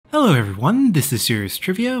Hello everyone, this is Serious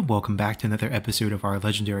Trivia. Welcome back to another episode of our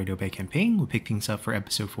legendary Liu Bei campaign. We'll pick things up for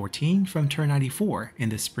episode 14 from turn 94 in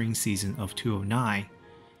the spring season of 209.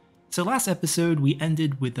 So last episode we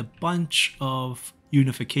ended with a bunch of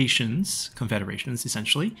unifications, confederations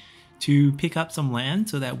essentially, to pick up some land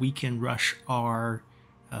so that we can rush our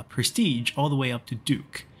prestige all the way up to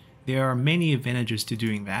Duke. There are many advantages to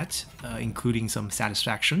doing that, including some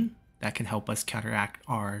satisfaction that can help us counteract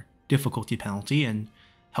our difficulty penalty and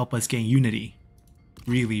help us gain unity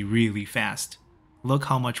really fast. Look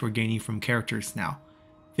how much we're gaining from characters now.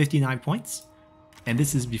 59 points. And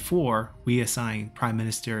this is before we assign Prime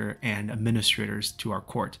Minister and administrators to our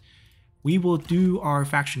court. We will do our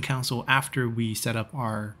faction council after we set up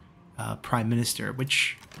our Prime Minister,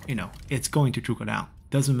 which, you know, it's going to trickle down.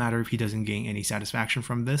 Doesn't matter if he doesn't gain any satisfaction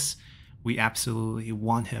from this. We absolutely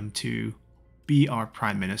want him to be our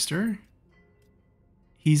Prime Minister.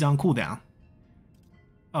 He's on cooldown.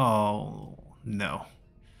 Oh, no.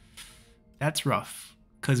 That's rough.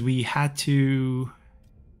 Because we had to...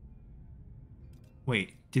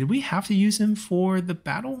 Wait, did we have to use him for the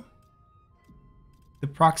battle? The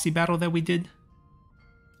proxy battle that we did?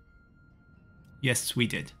 Yes, we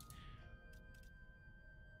did.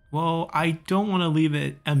 Well, I don't want to leave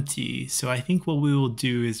it empty, so I think what we will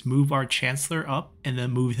do is move our Chancellor up and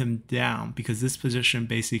then move him down, because this position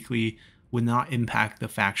basically would not impact the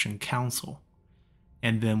faction council.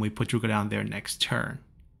 And then we put Druga down there next turn.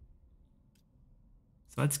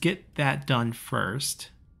 So let's get that done first.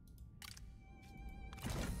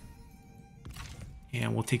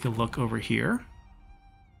 And we'll take a look over here.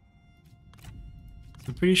 So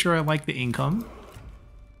I'm pretty sure I like the income.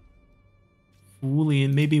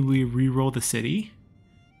 Fulian, maybe we re-roll the city.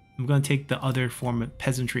 I'm going to take the other form of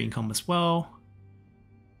peasantry income as well.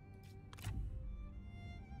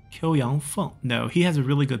 Kill Yang Feng. No, he has a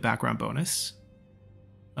really good background bonus.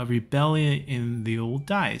 A rebellion in the old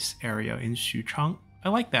Dais area in Xuchang. I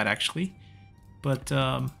like that actually, but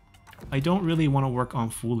I don't really want to work on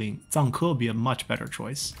Fuling. Zhangke would be a much better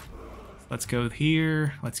choice. Let's go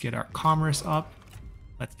here. Let's get our commerce up.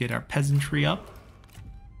 Let's get our peasantry up.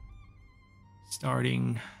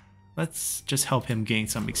 Starting, let's just help him gain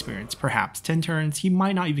some experience. Perhaps 10 turns. He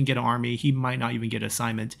might not even get an army. He might not even get an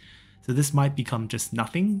assignment. So this might become just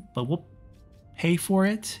nothing, but we'll pay for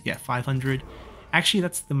it. Yeah, 500. Actually,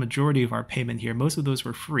 that's the majority of our payment here. Most of those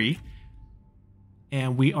were free.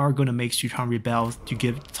 And we are going to make Xuchang rebel to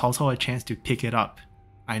give Cao Cao a chance to pick it up.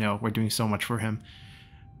 I know, we're doing so much for him.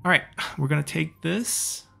 Alright, we're going to take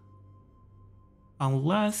this.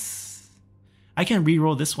 Unless... I can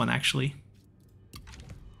re-roll this one, actually.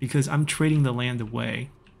 Because I'm trading the land away.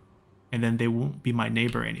 And then they won't be my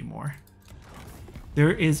neighbor anymore.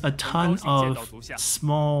 There is a ton of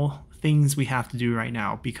small things we have to do right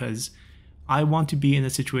now, because I want to be in a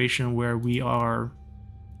situation where we are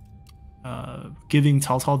giving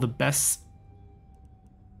Cao Cao the best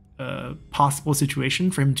possible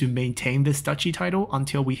situation for him to maintain this duchy title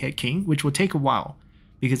until we hit king, which will take a while,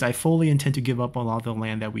 because I fully intend to give up a lot of the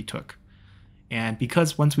land that we took. And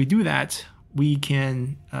because once we do that, we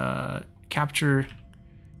can capture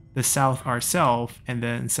the south ourselves and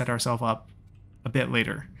then set ourselves up a bit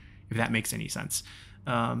later, if that makes any sense.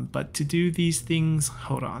 But to do these things,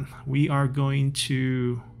 hold on. We are going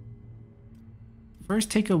to first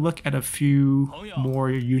take a look at a few more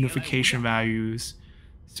unification values.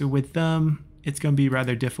 So with them, it's going to be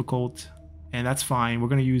rather difficult, and that's fine. We're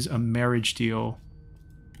going to use a marriage deal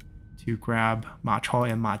to grab Ma Chao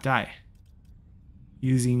and Ma Dai,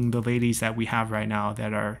 using the ladies that we have right now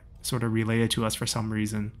that are sort of related to us for some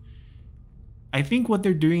reason. I think what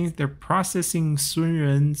they're doing is they're processing Sun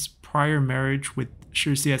Ren's prior marriage with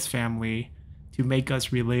Shi Xie's family to make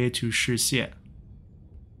us related to Shi Xie.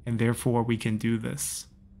 And therefore we can do this.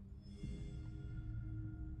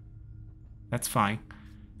 That's fine.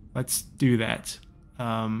 Let's do that.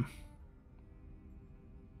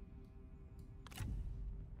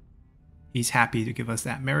 He's happy to give us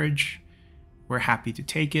that marriage. We're happy to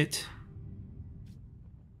take it.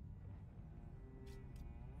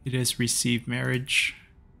 It is received marriage.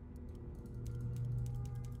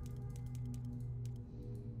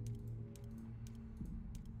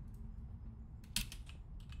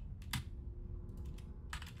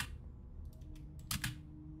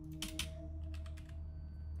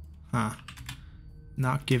 Huh.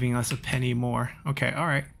 Not giving us a penny more. Okay,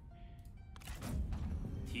 alright.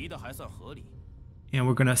 And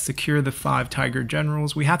we're gonna secure the 5 Tiger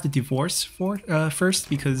Generals. We have to divorce first,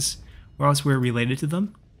 because or else we're related to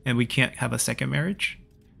them, and we can't have a second marriage.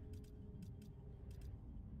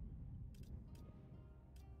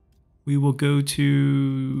 We will go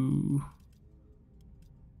to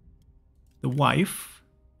the wife,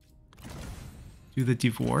 do the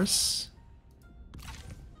divorce,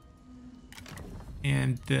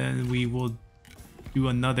 and then we will do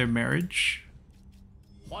another marriage.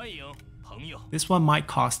 This one might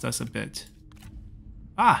cost us a bit.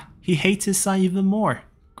 Ah, he hates his son even more.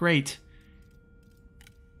 Great.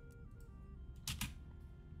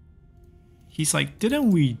 He's like,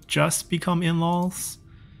 didn't we just become in-laws?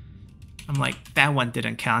 I'm like, that one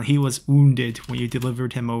didn't count. He was wounded when you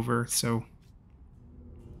delivered him over, so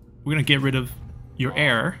we're gonna get rid of your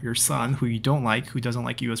heir, your son, who you don't like, who doesn't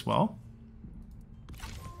like you as well.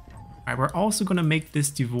 Alright, we're also gonna make this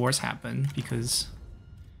divorce happen because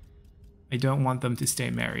I don't want them to stay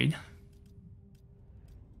married.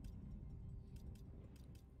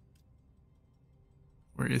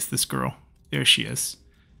 Where is this girl? There she is.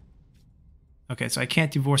 Okay, so I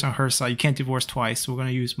can't divorce on her side. You can't divorce twice, so we're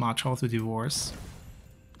gonna use Ma Chao to divorce.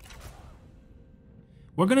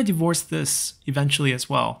 We're gonna divorce this eventually as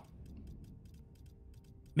well.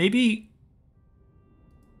 Maybe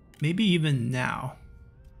even now.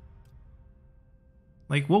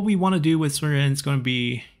 Like, what we want to do with Sun Ren is going to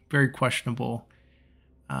be very questionable.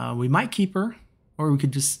 We might keep her, or we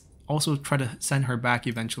could just also try to send her back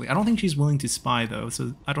eventually. I don't think she's willing to spy though,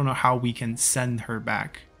 so I don't know how we can send her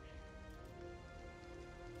back.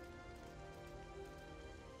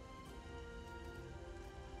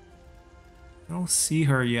 I don't see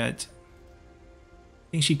her yet.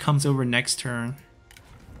 I think she comes over next turn.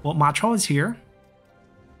 Well, Ma Chao is here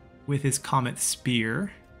with his Comet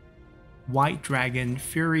Spear. White Dragon,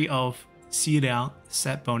 Fury of Xiliang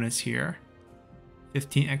set bonus here.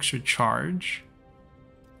 15 extra charge.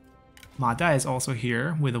 Ma Dai is also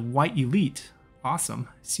here with a White Elite. Awesome.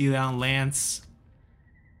 Xiliang Lance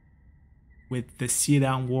with the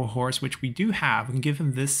Xiliang Warhorse, which we do have. We can give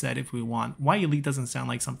him this set if we want. White Elite doesn't sound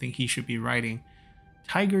like something he should be riding.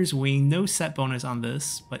 Tiger's Wing, no set bonus on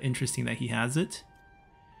this, but interesting that he has it.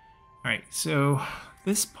 Alright, so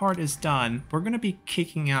this part is done. We're going to be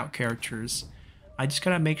kicking out characters. I just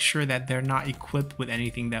gotta make sure that they're not equipped with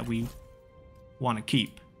anything that we want to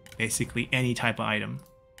keep. Basically, any type of item.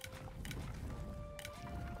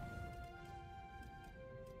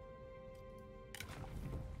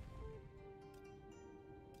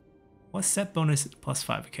 What set bonus?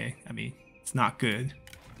 +5, okay. I mean, it's not good.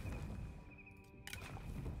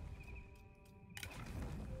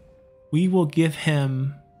 We will give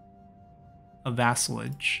him a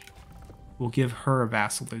vassalage. We'll give her a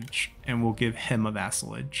vassalage, and we'll give him a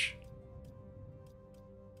vassalage.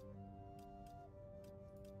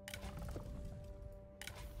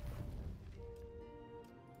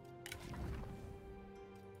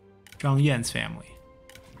 Zhang Yan's family.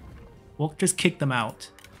 We'll just kick them out.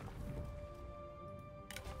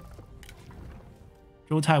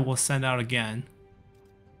 Zhou Tai will send out again.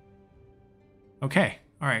 Okay,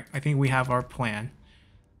 alright, I think we have our plan.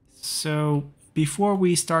 So before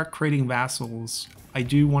we start creating vassals, I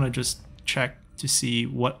do want to just check to see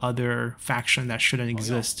what other faction that shouldn't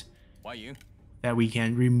exist that we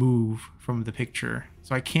can remove from the picture.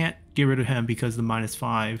 So I can't get rid of him because the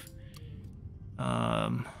 -5.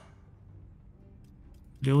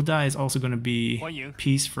 Liu Dai is also going to be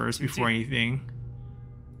peace first before anything.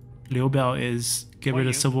 Liu Bei is get rid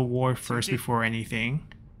of civil war first before anything.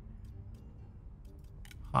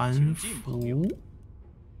 Han Fu.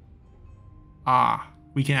 Ah,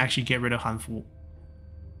 we can actually get rid of Han Fu.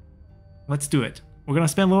 Let's do it. We're going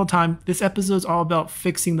to spend a little time. This episode is all about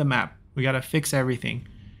fixing the map. We got to fix everything.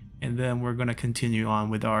 And then we're going to continue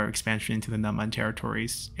on with our expansion into the Nanman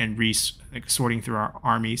territories and sorting through our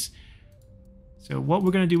armies. So what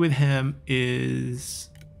we're going to do with him is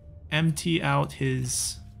empty out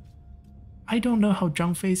his... I don't know how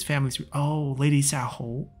Zhang Fei's family's... Oh, Lady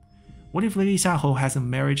Xiahou. What if Lady Xiahou has a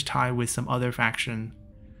marriage tie with some other faction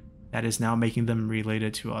that is now making them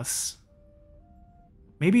related to us?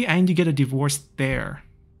 Maybe I need to get a divorce there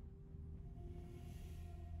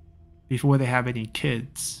before they have any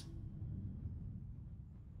kids.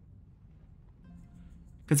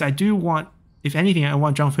 Because I do want, if anything, I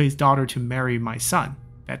want Zhang Fei's daughter to marry my son.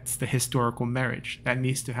 That's the historical marriage. That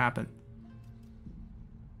needs to happen.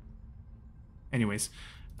 Anyways,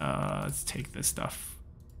 let's take this stuff.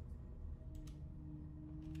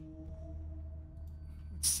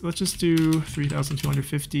 Let's just do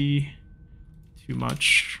 3,250. Too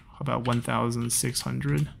much. How about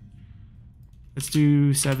 1,600? Let's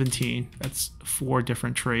do 17. That's 4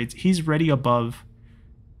 different trades. He's ready above.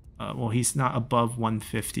 Well, he's not above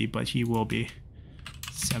 150, but he will be.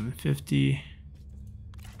 750.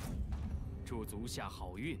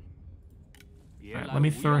 Alright, let me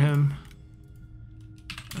throw him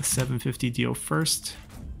a 750 deal first.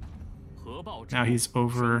 Now he's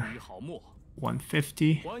over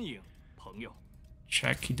 150.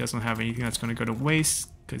 Check, he doesn't have anything that's going to go to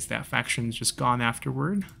waste because that faction's just gone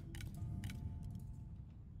afterward.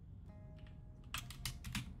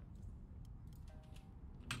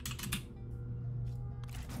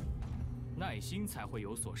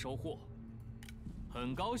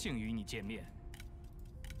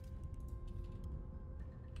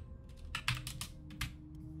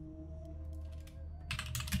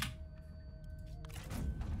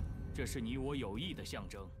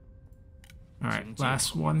 Alright,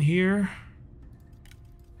 last one here.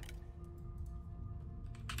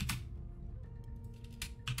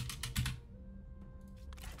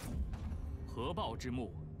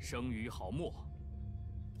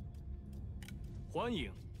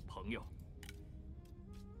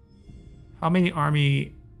 How many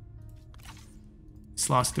army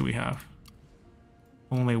slots do we have?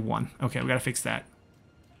 Only one. Okay, we gotta fix that.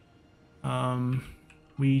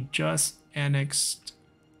 We just annexed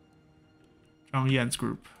Zhang Yan's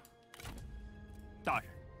group. Let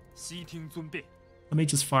me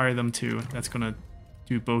just fire them too. That's gonna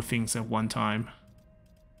do both things at one time.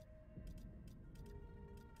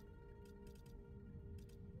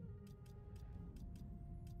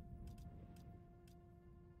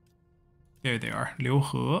 There they are, Liu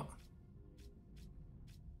He.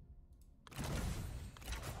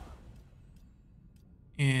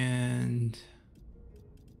 And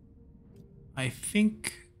I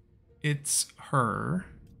think it's her.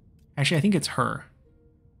 Actually, I think it's her.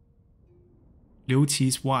 Liu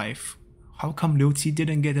Qi's wife. How come Liu Qi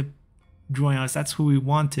didn't get to join us? That's who we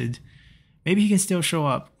wanted. Maybe he can still show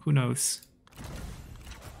up. Who knows?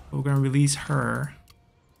 We're gonna release her.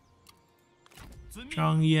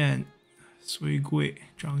 Zhang Yan. Sui Gui.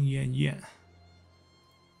 Zhang Yan Yan.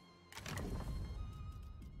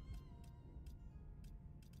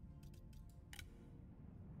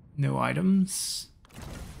 No items.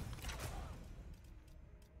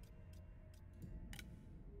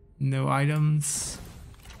 No items.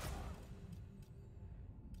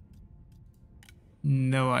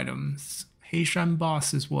 No items. Heishan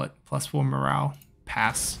boss is what? +4 morale.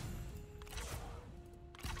 Pass.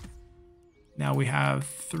 Now we have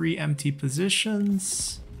 3 empty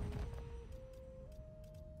positions.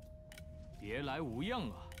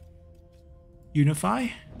 Unify?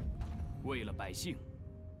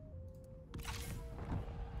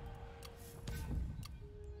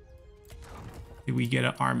 Did we get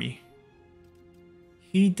an army?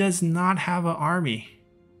 He does not have an army.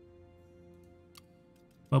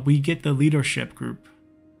 But we get the leadership group.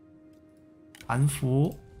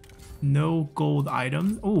 Hanfu. No gold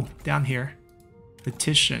items. Oh, down here.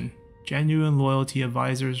 Petition. Genuine Loyalty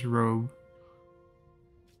Advisor's robe.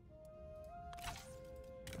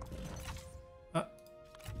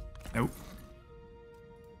 Nope.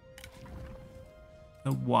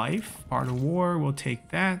 The wife. Art of War. We'll take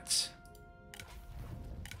that.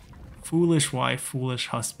 Foolish wife, foolish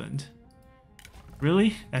husband.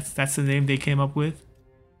 Really? That's the name they came up with?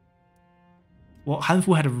 Well,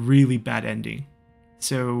 Hanfu had a really bad ending.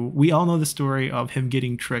 So we all know the story of him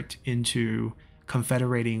getting tricked into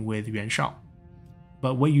confederating with Yuan Shao.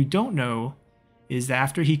 But what you don't know is that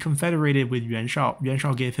after he confederated with Yuan Shao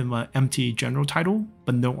gave him an empty general title,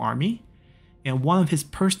 but no army. And one of his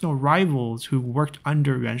personal rivals who worked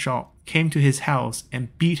under Yuan Shao came to his house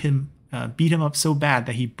and beat him up so bad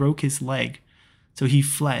that he broke his leg. So he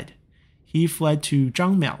fled. He fled to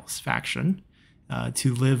Zhang Miao's faction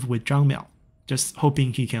to live with Zhang Miao, just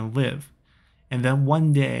hoping he can live. And then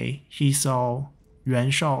one day he saw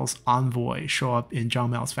Yuan Shao's envoy show up in Zhang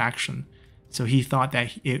Miao's faction. So he thought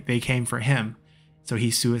that they came for him. So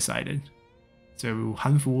he suicided. So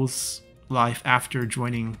Hanfu's life after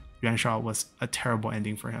joining Yuan Shao was a terrible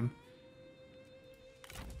ending for him.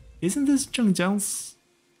 Isn't this Zheng Jiang's?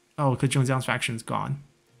 Oh, because Zheng Jiang's faction's gone.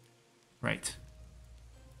 Right.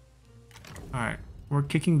 Alright, we're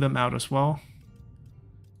kicking them out as well.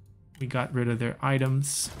 We got rid of their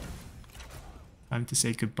items. Time to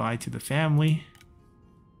say goodbye to the family.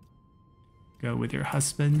 Go with your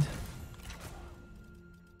husband.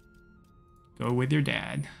 Go with your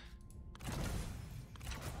dad.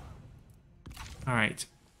 Alright,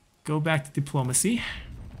 go back to diplomacy.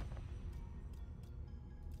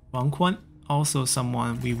 Wang Quan, also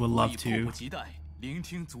someone we would love to.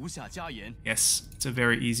 Yes, it's a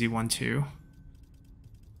very easy one too.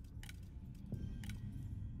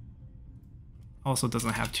 Also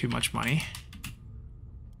doesn't have too much money.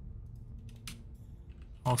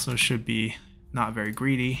 Also should be not very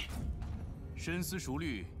greedy.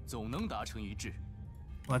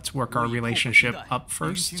 Let's work our relationship up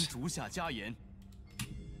first.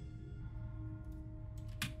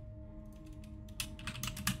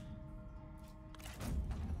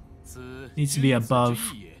 Needs to be above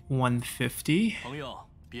 150. 朋友，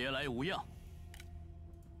别来无恙。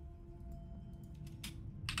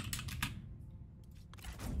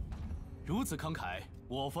如此慷慨，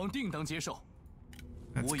我方定当接受。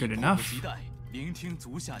 That's 我已 good 迫 enough. 不及待聆听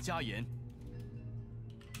足下佳言。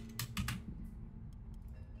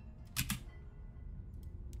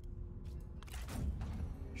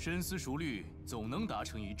深思熟虑，总能达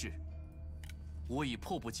成一致。我已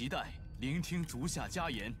迫不及待聆听足下佳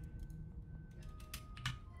言。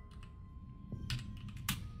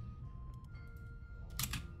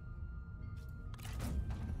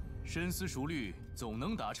深思熟虑，总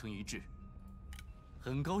能达成一致。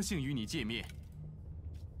很高兴与你见面。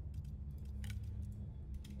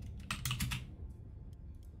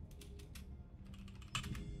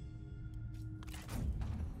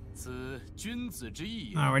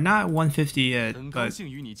 We're not at 150 yet, 很高 but 兴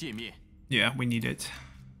与你见面。 yeah, we need it.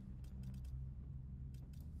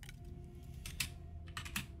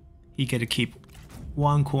 He get to keep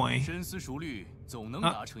 1 coin. 深思熟虑，总能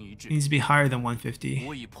达成一致。 Needs to be higher than 150.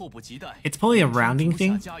 我已迫不及待。 It's probably a rounding 聆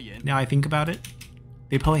听 thing. 足下佳言 Now I think about it,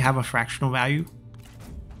 they probably have a fractional value,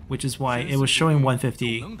 which is why it was showing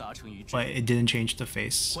 150, 总能达成一致。 but it didn't change the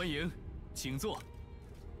face. 欢迎，请坐。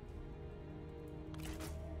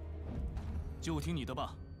就听你的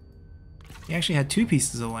吧。 He actually had 2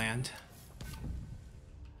 pieces of land.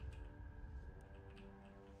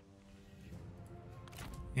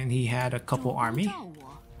 And he had a couple army.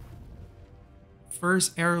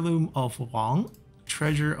 First heirloom of Wang,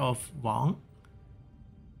 treasure of Wang.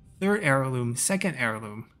 Third heirloom, second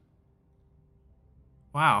heirloom.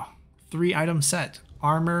 Wow, 3 item set.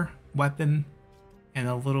 Armor, weapon, and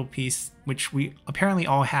a little piece, which we apparently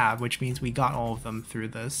all have, which means we got all of them through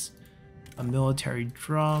this. A military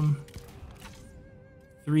drum.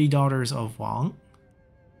 3 daughters of Wang.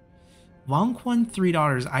 Wang Quan 3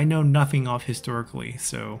 daughters, I know nothing of historically,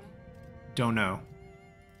 so don't know.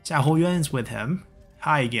 Xia Houyuan's with him.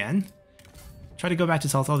 Hi again. Try to go back to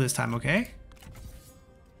Cao Cao this time, okay?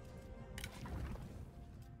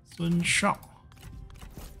 Sun Shao.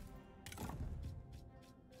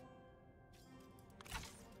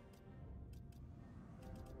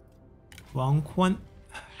 Wang Quan,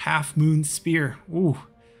 Half Moon Spear. Ooh,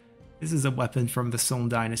 this is a weapon from the Song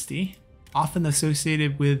Dynasty, often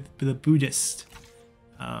associated with the Buddhist.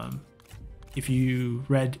 If you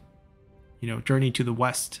read, Journey to the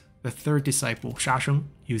West, the 3rd disciple, Sha Sheng,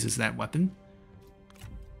 uses that weapon.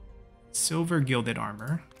 Silver gilded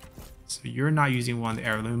armor. So you're not using one of the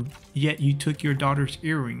heirloom, yet you took your daughter's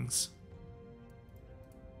earrings.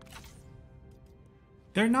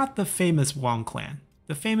 They're not the famous Wang clan.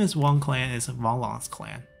 The famous Wang clan is Wang Lang's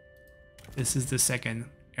clan. This is the 2nd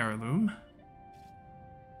heirloom.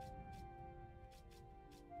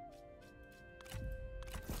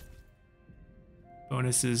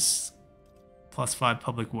 Bonuses +5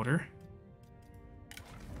 public water.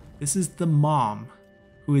 This is the mom,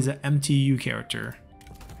 who is an MTU character.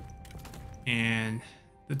 And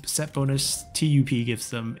the set bonus TUP gives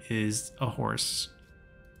them is a horse.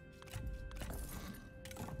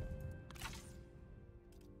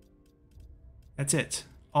 That's it.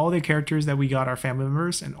 All the characters that we got are family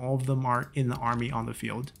members, and all of them are in the army on the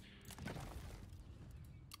field.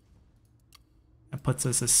 That puts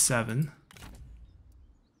us at 7.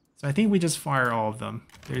 So I think we just fire all of them.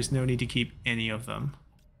 There's no need to keep any of them.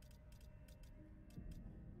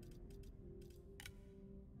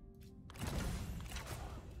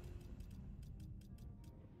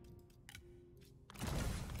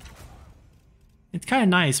 It's kind of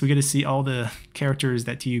nice. We get to see all the characters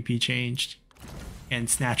that TUP changed and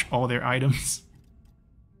snatch all their items.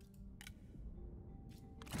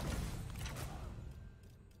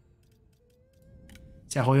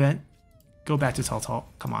 Xia Houyuan, go back to Cao Cao.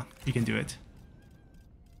 Come on, you can do it.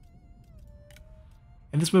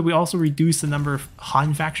 And this way we also reduce the number of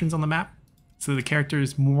Han factions on the map, so the character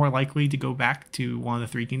is more likely to go back to one of the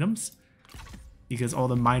 3 kingdoms, because all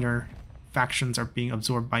the minor factions are being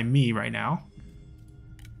absorbed by me right now.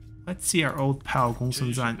 Let's see our old pal Gong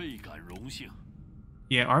Sun Zan.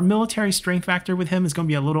 Yeah, our military strength factor with him is going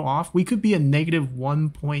to be a little off. We could be a negative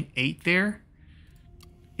 1.8 there.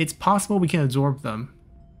 It's possible we can absorb them.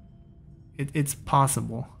 It's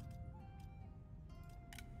possible.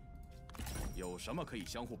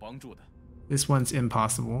 This one's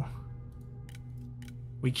impossible.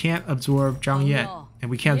 We can't absorb Zhang yet,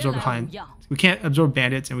 and we can't absorb Han. We can't absorb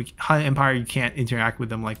bandits, and Han Empire, you can't interact with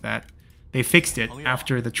them like that. They fixed it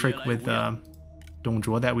after the trick with Dong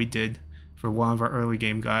Zhuo that we did for one of our early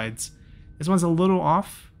game guides. This one's a little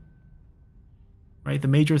off, right? The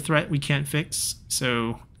major threat we can't fix,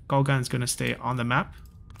 so Gaogan's going to stay on the map.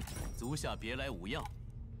 足下别来无恙。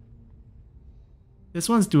 This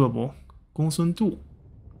one's doable. 公孙度.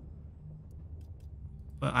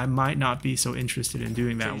 But I might not be so interested in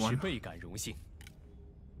doing that 真是 one. 倍感荣幸。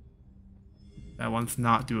 That one's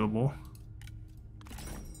not doable.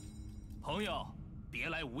 朋友，别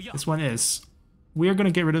来无恙。 This one is. We are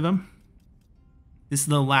going to get rid of them. This is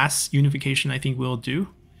the last unification I think we'll do.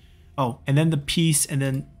 Oh, and then the peace, and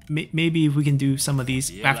then maybe if we can do some of these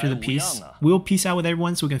after the peace. We'll peace out with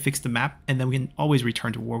everyone so we can fix the map, and then we can always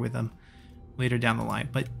return to war with them later down the line.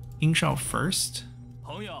 But Ingshao first.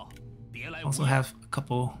 朋友，别来无恙。 Also have a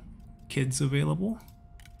couple kids available.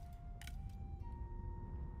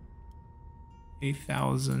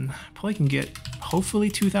 8,000. Probably can get hopefully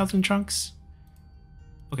 2,000 chunks.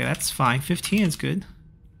 Okay, that's fine. 15 is good.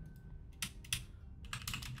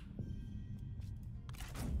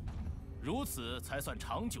 如此才算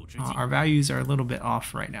长久之计。 Our values are a little bit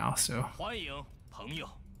off right now, so 欢迎朋友。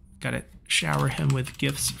 gotta shower him with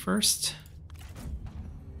gifts first.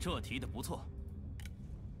 这提的不错。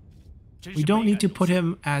 We don't need to put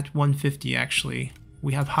him at 150 actually.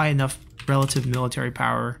 We have high enough relative military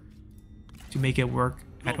power to make it work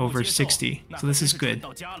at over 60. So this is good.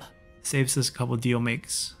 Saves us a couple deal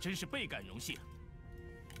makes. 真是倍感荣幸。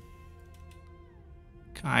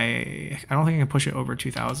 I don't think I can push it over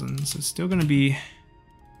 2,000, so it's still gonna be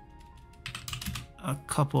a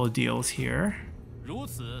couple of deals here. 如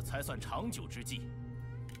此才算长久之计。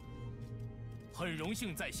很荣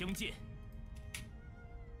幸再相见。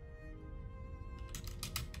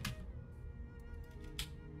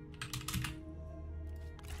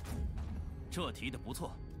 这提的不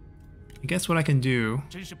错。 I guess what I can do.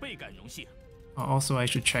 真是倍感荣幸。 Also, I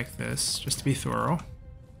should check this just to be thorough.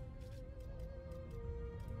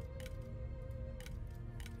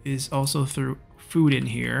 Is also through food in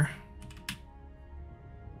here.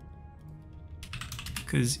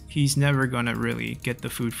 Because he's never gonna really get the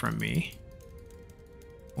food from me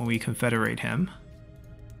when we confederate him.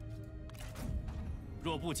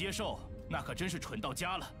 若不接受，那可真是蠢到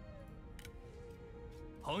家了。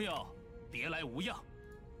朋友，别来无恙。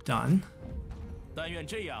 Done. 但愿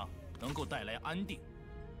这样能够带来安定。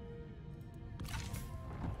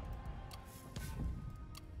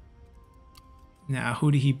 Now,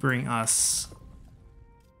 who did he bring us?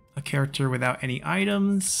 A character without any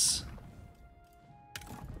items.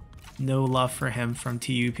 No love for him from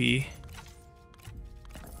TUP.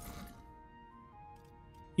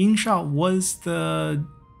 Ingshao was the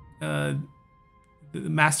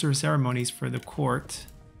master of ceremonies for the court.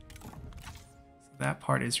 So that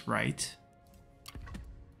part is right.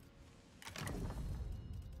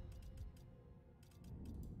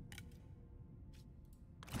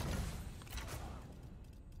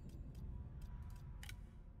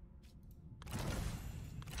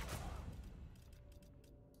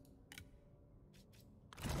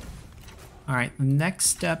 Alright, the next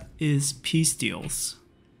step is peace deals.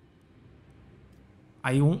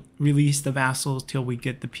 I won't release the vassals till we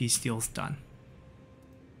get the peace deals done.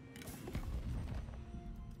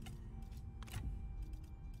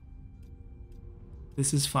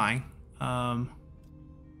 This is fine.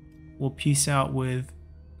 We'll peace out with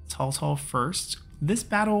Cao Cao first. This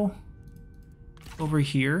battle over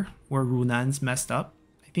here, where Runan's messed up,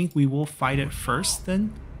 I think we will fight it first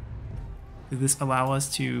then. Does this allow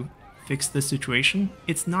us to fix the situation?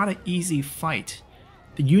 It's not an easy fight.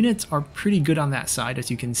 The units are pretty good on that side, as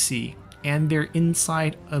you can see, and they're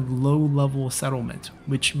inside a low-level settlement,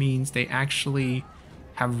 which means they actually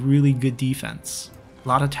have really good defense. A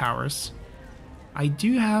lot of towers. I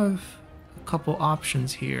do have a couple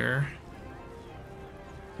options here.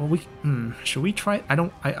 Well, should we try?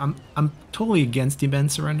 I'm totally against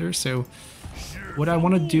demand surrender. So what I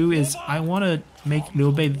want to do is I want to make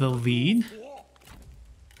Liu Bei the lead.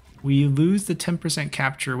 We lose the 10%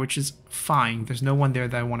 capture, which is fine. There's no one there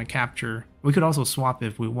that I want to capture. We could also swap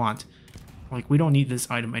if we want. Like, we don't need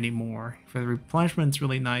this item anymore. For the replenishment, it's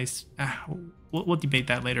really nice. We'll debate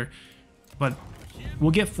that later. But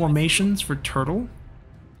we'll get formations for Turtle,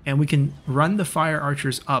 and we can run the fire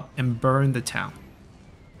archers up and burn the town.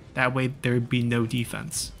 That way there would be no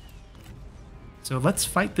defense. So let's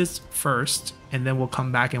fight this first, and then we'll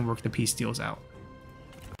come back and work the peace deals out.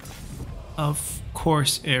 Of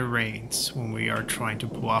course it rains when we are trying to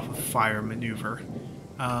pull off a fire maneuver.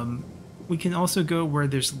 We can also go where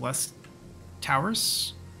there's less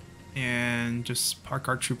towers and just park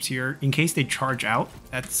our troops here in case they charge out.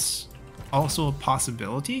 That's also a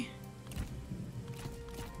possibility.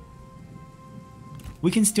 We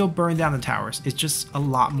can still burn down the towers. It's just a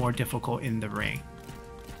lot more difficult in the rain.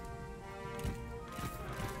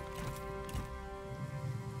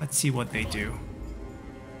 Let's see what they do.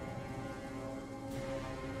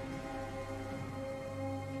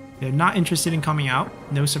 They're not interested in coming out.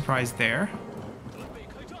 No surprise there.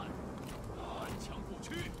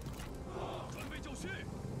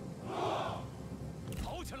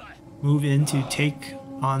 Move in to take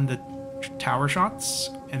on the tower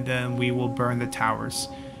shots, and then we will burn the towers.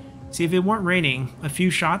 See, if it weren't raining, a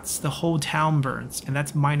few shots, the whole town burns, and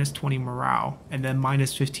that's minus 20 morale, and then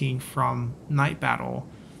minus 15 from night battle.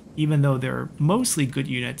 Even though they're mostly good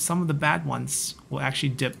units, some of the bad ones will actually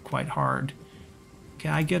dip quite hard.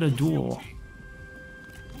 Can I get a duel?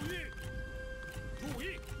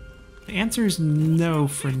 The answer is no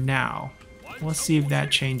for now. Let's see if that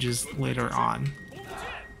changes later on.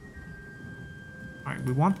 Alright,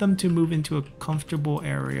 we want them to move into a comfortable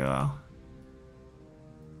area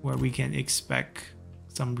where we can expect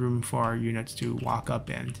some room for our units to walk up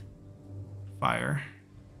and fire.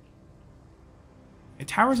 The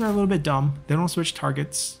towers are a little bit dumb. They don't switch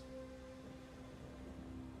targets.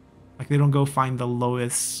 Like, they don't go find the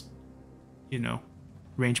lowest, you know,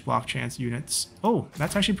 range block chance units. Oh,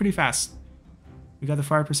 that's actually pretty fast. We got the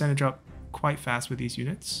fire percentage up quite fast with these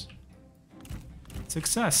units.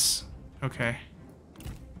 Success. Okay.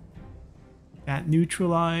 That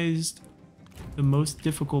neutralized the most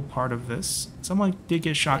difficult part of this. Someone did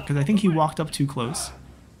get shot because I think he walked up too close.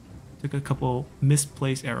 Took a couple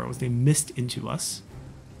misplaced arrows. They missed into us.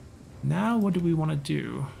 Now what do we want to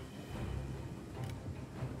do?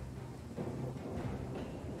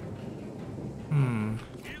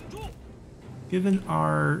 Given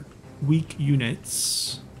our weak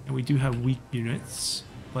units, and we do have weak units,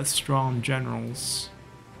 but strong generals.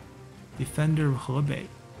 Defender of Hebei.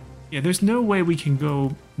 Yeah, there's no way we can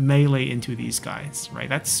go melee into these guys, right?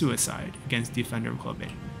 That's suicide against Defender of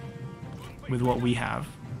Hebei with what we have.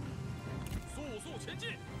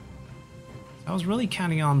 I was really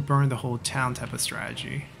counting on burn the whole town type of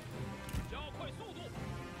strategy.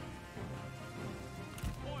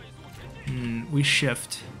 We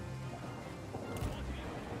shift.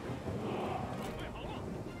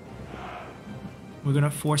 We're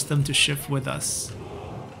gonna force them to shift with us.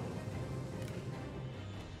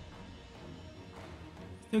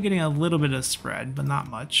 Still getting a little bit of spread, but not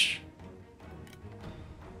much.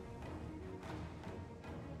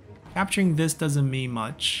 Capturing this doesn't mean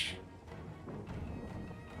much.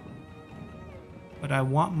 But I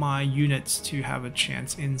want my units to have a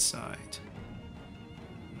chance inside.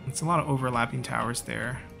 It's a lot of overlapping towers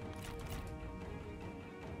there.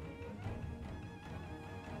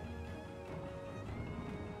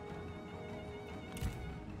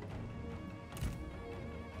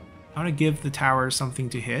 I want to give the tower something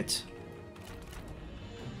to hit.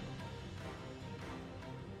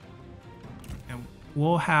 And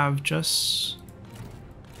we'll have just...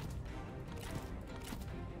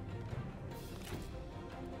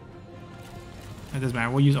 It doesn't matter,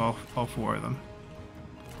 we'll use all four of them.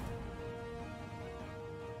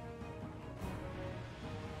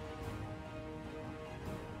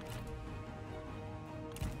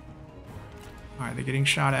 Alright, they're getting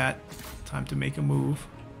shot at. Time to make a move.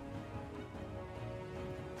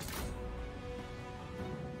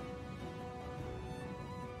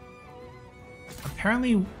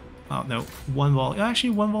 Apparently, oh no, one volley.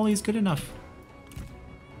 Actually, one volley is good enough.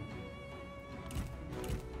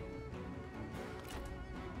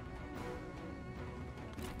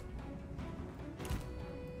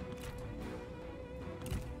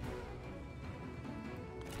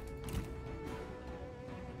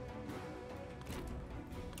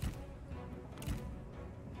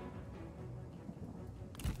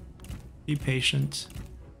 Be patient.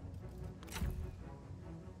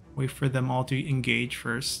 Wait for them all to engage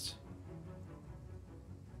first. So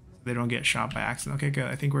they don't get shot by accident. Okay, good.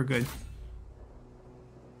 I think we're good.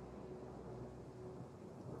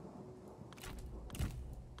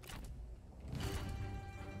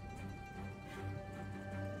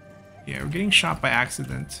 Yeah, we're getting shot by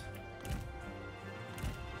accident.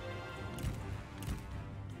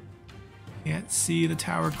 Can't see the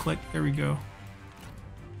tower click. There we go.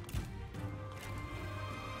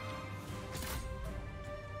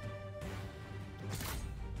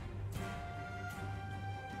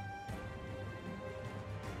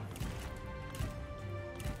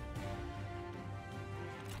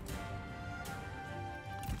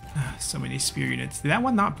 So many spear units. Did that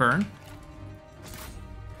one not burn?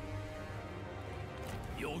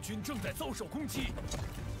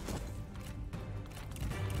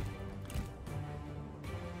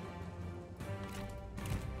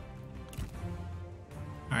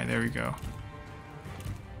 Alright, there we go.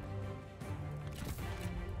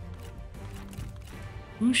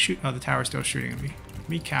 Who's shoot? Oh, the tower's still shooting at me. Let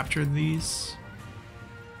me capture these.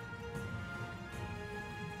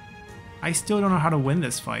 I still don't know how to win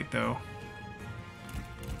this fight, though.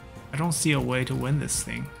 I don't see a way to win this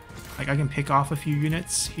thing. Like, I can pick off a few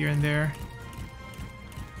units here and there.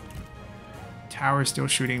 Tower's still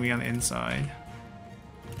shooting me on the inside.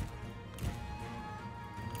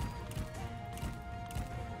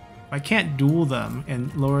 I can't duel them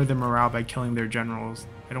and lower their morale by killing their generals.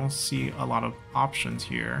 I don't see a lot of options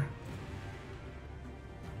here.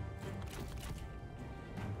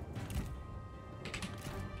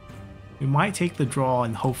 We might take the draw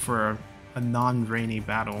and hope for a non-rainy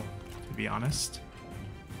battle, to be honest.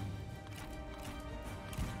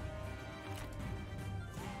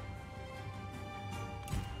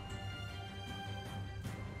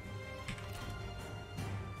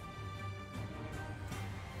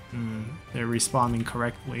 They're responding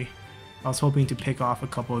correctly. I was hoping to pick off a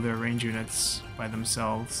couple of their range units by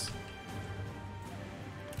themselves.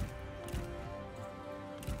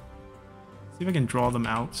 See if I can draw them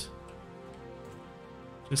out.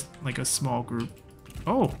 Just like a small group.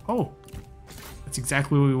 Oh, oh! That's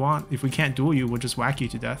exactly what we want. If we can't duel you, we'll just whack you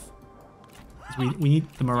to death. We need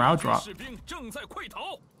the morale drop.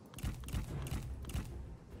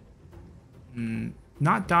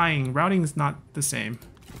 Not dying. Routing is not the same.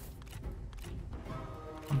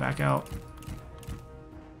 Come back out.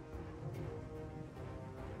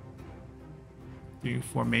 Doing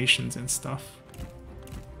formations and stuff.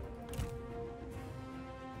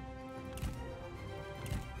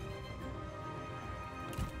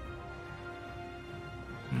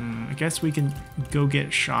 I guess we can go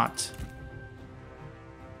get shot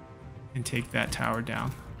and take that tower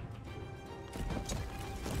down.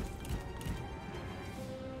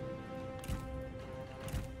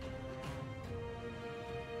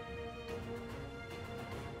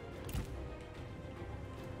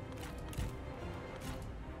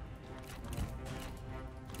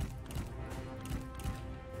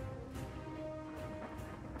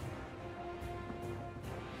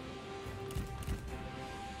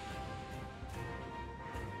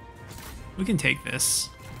 We can take this.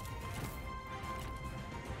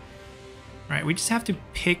 Alright, we just have to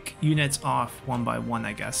pick units off one by one,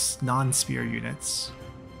 I guess. Non-spear units.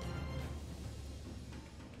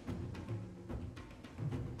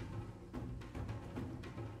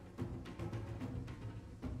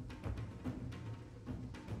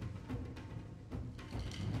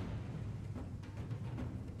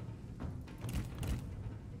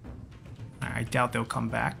 I doubt they'll come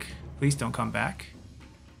back. Please don't come back.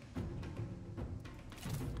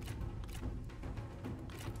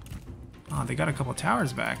 Oh, they got a couple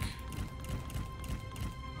towers back.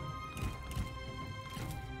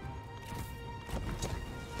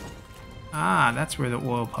 Ah, that's where the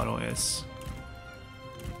oil puddle is.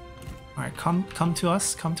 Alright, come to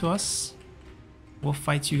us, come to us. We'll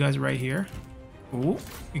fight you guys right here. Ooh,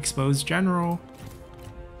 exposed general.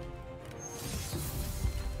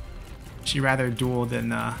 She'd rather duel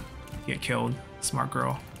than get killed. Smart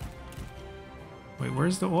girl. Wait,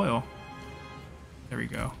 where's the oil? There we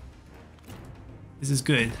go. This is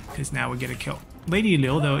good, because now we get a kill. Lady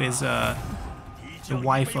Liu, though, is the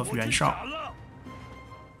wife of Yuan Shao.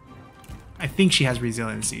 I think she has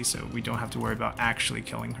resiliency, so we don't have to worry about actually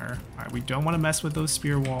killing her. Alright, we don't want to mess with those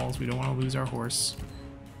spear walls. We don't want to lose our horse.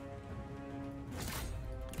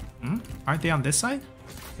 Aren't they on this side?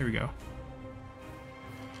 There we go.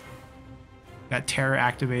 Got terror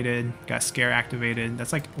activated, got scare activated.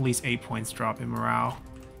 That's like at least 8 points drop in morale.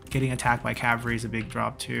 Getting attacked by cavalry is a big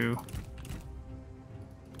drop too.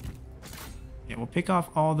 Yeah, we'll pick off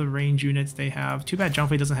all the range units they have. Too bad Zhang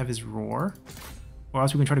Fei doesn't have his roar. Or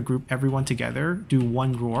else we can try to group everyone together, do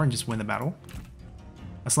one roar, and just win the battle.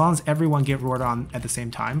 As long as everyone get roared on at the same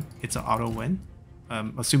time, it's an auto win.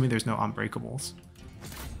 Assuming there's no unbreakables.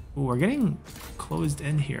 Ooh, we're getting closed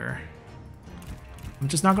in here. I'm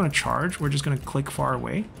just not going to charge. We're just going to click far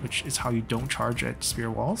away, which is how you don't charge at spear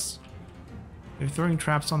walls. They're throwing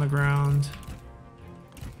traps on the ground.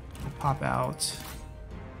 We'll pop out.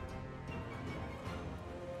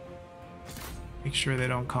 Make sure they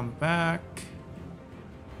don't come back.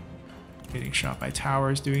 Getting shot by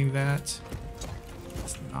towers doing that.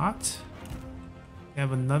 It's not. We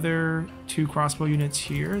have another 2 crossbow units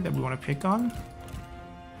here that we want to pick on.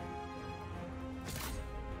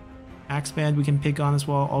 Axe band we can pick on as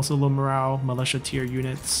well. Also low morale, militia tier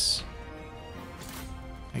units.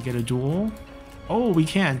 I get a duel. Oh, we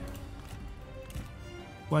can.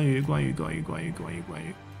 Guan Yu, Guan Yu, Guan Yu, Guan Yu, Guan Yu, Guan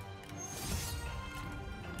Yu.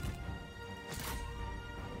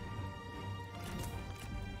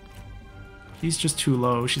 She's just too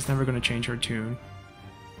low. She's never going to change her tune.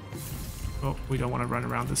 Oh, we don't want to run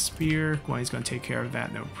around the spear. Guan Yu's going to take care of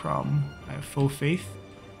that, no problem. I have full faith.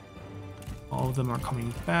 All of them are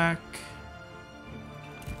coming back.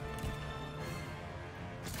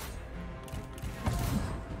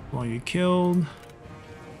 Well, you killed.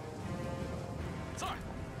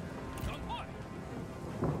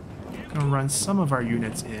 Gonna run some of our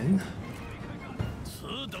units in.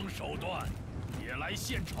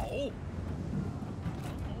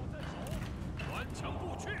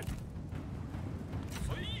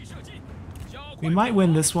 We might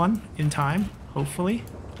win this one in time, hopefully.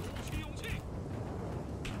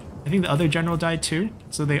 I think the other general died too,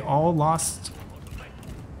 so they all lost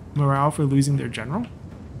morale for losing their general.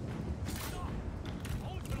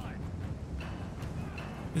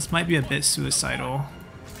 This might be a bit suicidal.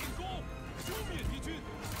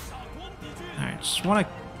 Alright, just want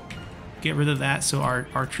to get rid of that so our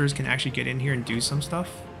archers can actually get in here and do some stuff.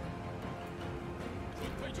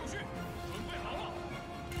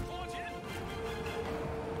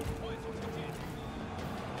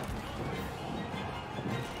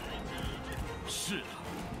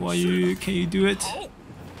 Can you do it?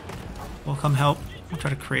 We'll come help. We'll try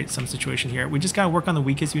to create some situation here. We just gotta work on the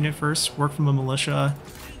weakest unit first. Work from a militia.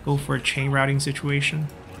 Go for a chain routing situation.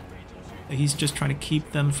 He's just trying to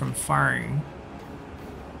keep them from firing.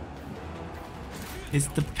 Is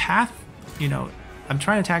the path, you know, I'm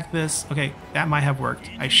trying to attack this. Okay, that might have worked.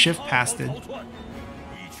 I shift past it.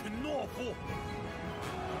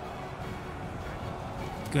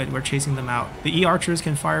 Good, we're chasing them out. The E archers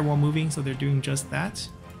can fire while moving, so they're doing just that.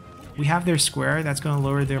 We have their square. That's going to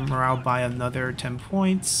lower their morale by another 10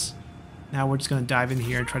 points. Now we're just going to dive in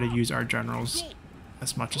here and try to use our generals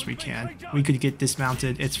as much as we can. We could get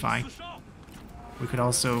dismounted. It's fine. We could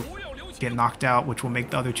also get knocked out, which will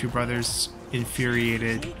make the other two brothers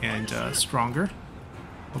infuriated and stronger.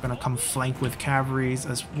 We're going to come flank with cavalries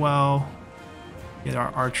as well. Get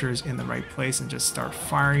our archers in the right place and just start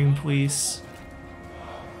firing, please.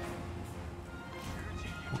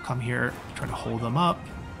 We'll come here, try to hold them up.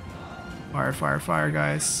 Fire, fire, fire,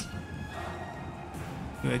 guys.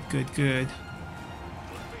 Good, good, good.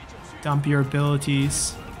 Dump your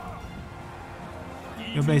abilities.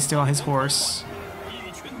 Liu Bei still on his horse.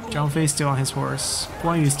 Zhang Fei still on his horse.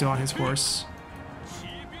 Guan Yu still on his horse.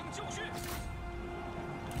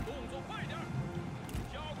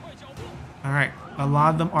 Alright, a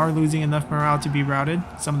lot of them are losing enough morale to be routed.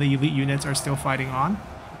 Some of the elite units are still fighting on.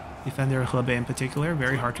 Defender Hebei in particular,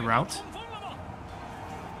 very hard to rout.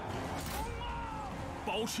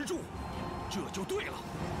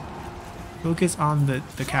 Focus on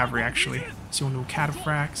the cavalry actually. So no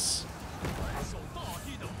cataphracts.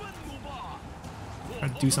 Try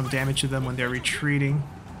to do some damage to them when they're retreating.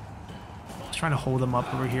 Just trying to hold them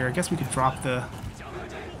up over here. I guess we could drop the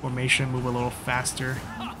formation, move a little faster.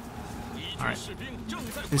 Alright.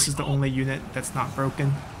 This is the only unit that's not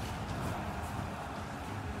broken.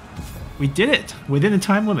 We did it! Within the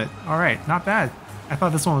time limit. Alright, not bad. I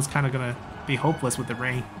thought this one was kind of gonna be hopeless with the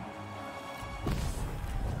rain.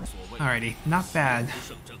 Alrighty, not bad.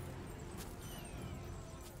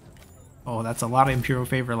 Oh, that's a lot of Imperial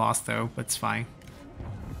favor lost though, but it's fine.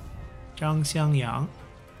 Zhang Xiangyang.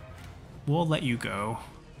 We'll let you go.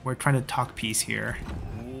 We're trying to talk peace here.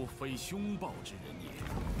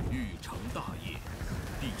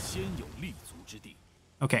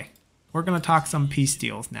 Okay, we're gonna talk some peace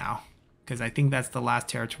deals now, because I think that's the last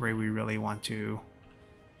territory we really want to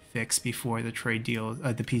fix before the trade deals,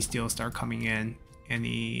 the peace deals start coming in.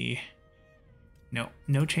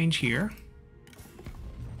 No change here.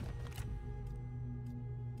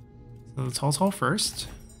 So let's hold first.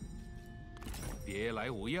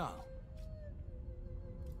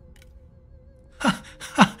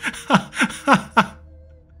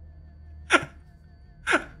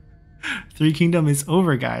 3 Kingdom is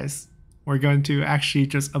over, guys. We're going to actually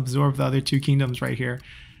just absorb the other 2 kingdoms right here.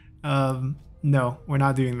 No, we're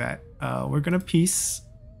not doing that. We're gonna peace,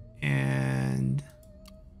 and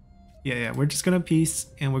yeah, we're just gonna peace,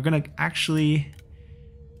 and we're gonna actually,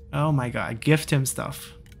 oh my god, gift him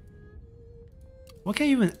stuff. What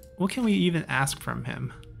can we even ask from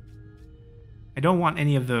him? I don't want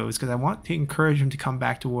any of those because I want to encourage him to come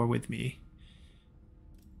back to war with me.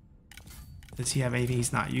 Does he have anything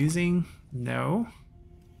he's not using? No.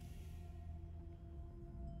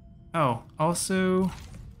 Oh, also,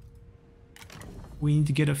 we need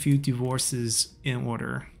to get a few divorces in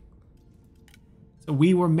order. So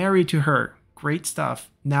we were married to her. Great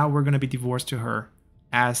stuff. Now we're going to be divorced to her,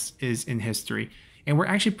 as is in history. And we're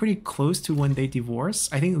actually pretty close to when they divorce.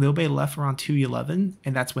 I think Liu Bei left around 211,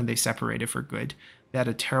 and that's when they separated for good. They had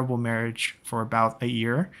a terrible marriage for about a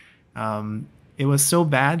year. It was so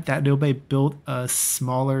bad that Liu Bei built a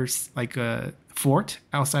smaller, like a fort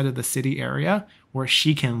outside of the city area where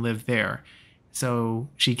she can live there. So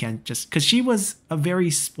she can just, because she was a very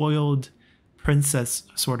spoiled princess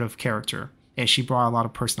sort of character. And she brought a lot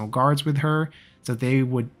of personal guards with her. So they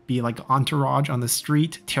would be like entourage on the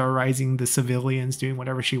street, terrorizing the civilians, doing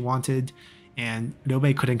whatever she wanted. And Liu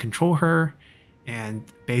Bei couldn't control her. And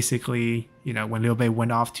basically, you know, when Liu Bei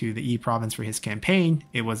went off to the E province for his campaign,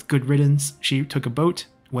 it was good riddance. She took a boat,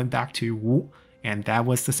 went back to Wu, and that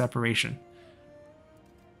was the separation.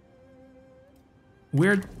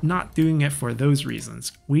 We're not doing it for those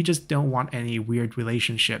reasons. We just don't want any weird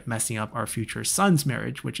relationship messing up our future son's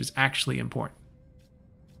marriage, which is actually important.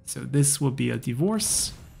 So this will be a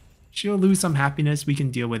divorce. She'll lose some happiness. We can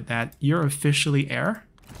deal with that. You're officially heir.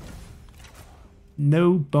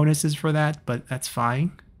 No bonuses for that, but that's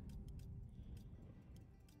fine.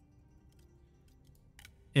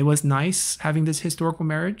 It was nice having this historical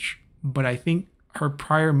marriage, but I think her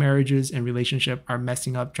prior marriages and relationship are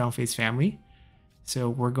messing up Zhang Fei's family. So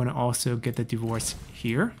we're going to also get the divorce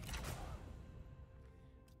here.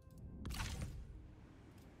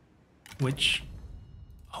 Which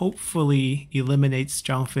hopefully eliminates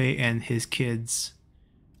Zhang Fei and his kids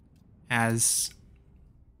as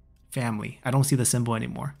family. I don't see the symbol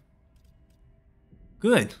anymore.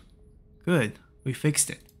 Good. Good. We fixed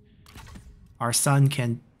it. Our son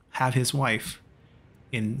can have his wife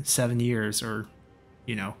in 7 years or,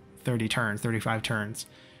 you know, 30 turns, 35 turns.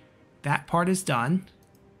 That part is done.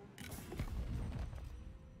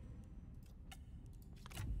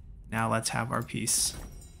 Now let's have our peace.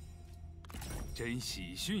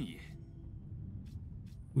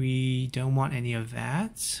 We don't want any of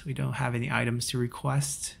that. We don't have any items to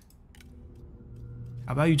request.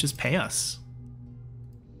 How about you just pay us?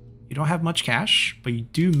 You don't have much cash, but you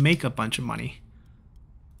do make a bunch of money.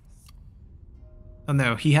 Oh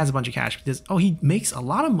no, he has a bunch of cash. Because, oh, he makes a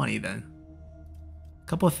lot of money then. A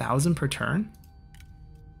couple of thousand per turn.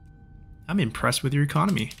 I'm impressed with your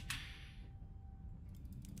economy.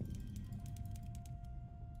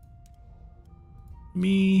 Give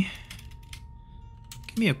me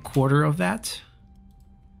a quarter of that.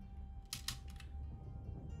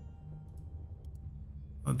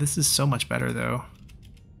 Oh, this is so much better though.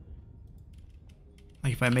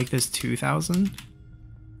 Like if I make this 2,000,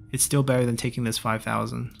 it's still better than taking this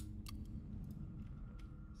 5,000.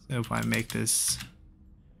 So if I make this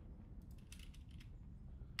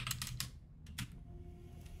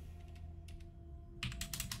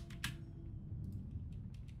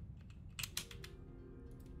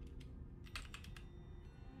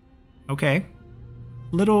okay,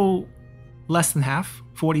 little less than half,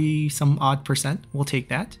 40 some odd percent. We'll take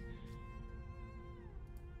that.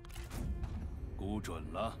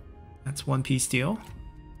 That's one piece deal.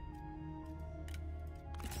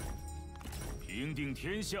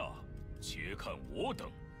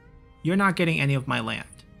 You're not getting any of my land.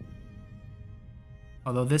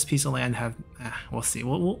 Although this piece of land have, we'll see.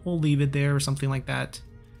 We'll leave it there or something like that.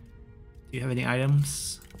 Do you have any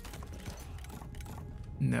items?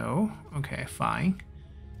 No. Okay, fine.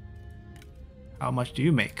 How much do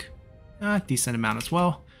you make? Decent amount as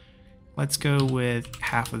well. Let's go with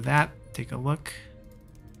half of that. Take a look.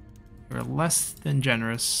 You're less than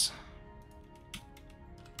generous.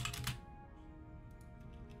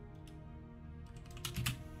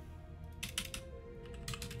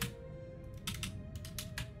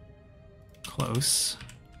 Close.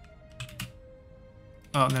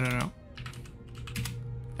 Oh, no.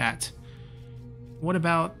 That. What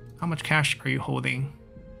about how much cash are you holding?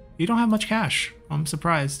 You don't have much cash. I'm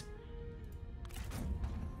surprised.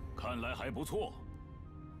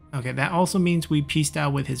 Okay, that also means we pieced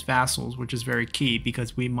out with his vassals, which is very key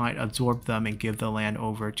because we might absorb them and give the land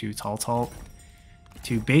over to Cao Cao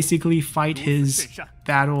to basically fight his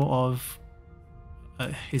battle of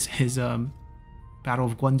his battle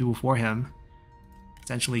of Guandu for him,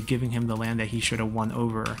 essentially giving him the land that he should have won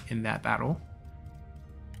over in that battle.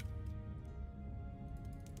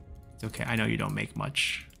 It's okay, I know you don't make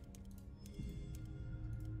much.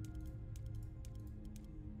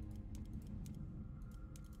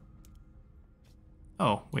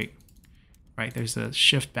 Oh, wait. Right, there's a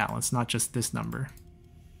shift balance, not just this number.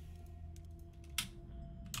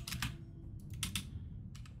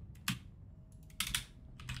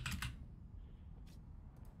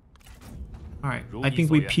 Alright, I think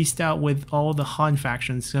we pieced out with all the Han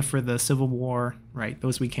factions except for the Civil War. Right,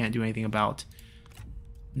 those we can't do anything about.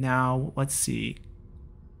 Now, let's see.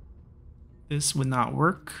 This would not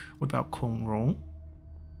work. What about Kong Rong?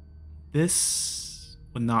 This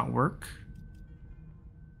would not work.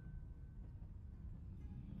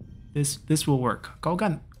 This will work.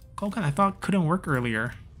 Gaogan, I thought couldn't work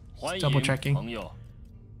earlier. Just double checking.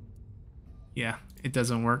 Yeah, it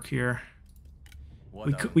doesn't work here.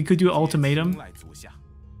 We could do an ultimatum.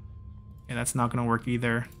 And that's not gonna work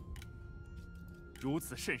either.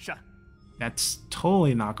 That's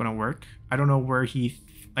totally not gonna work. I don't know where he...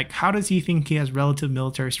 Like, how does he think he has relative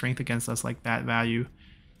military strength against us like that value?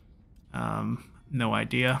 No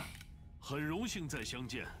idea.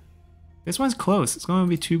 This one's close. It's going to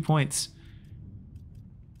be 2 points.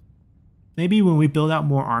 Maybe when we build out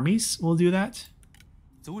more armies, we'll do that.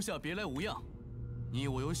 No,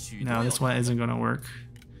 this one isn't going to work.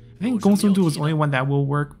 I think Gongsun-du was the only one that will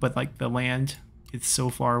work, but like the land, it's so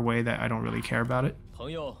far away that I don't really care about it.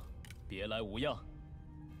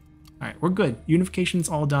 Alright, we're good. Unification's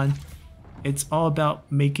all done. It's all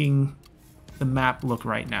about making the map look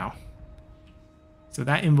right now. So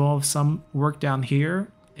that involves some work down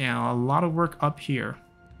here and a lot of work up here.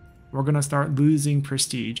 We're going to start losing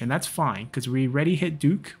prestige, and that's fine because we already hit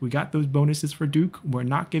Duke. We got those bonuses for Duke. We're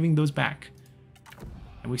not giving those back.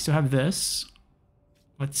 And we still have this.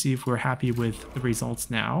 Let's see if we're happy with the results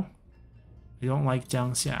now. We don't like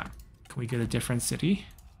Jiangxia. Can we get a different city?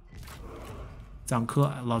 Zhangke,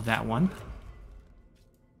 I love that one.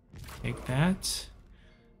 Take that.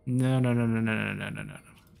 No.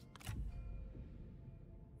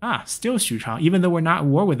 Ah, still Xuchang, even though we're not at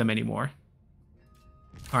war with them anymore.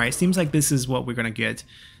 Alright, seems like this is what we're going to get.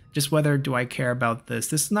 Just whether do I care about this.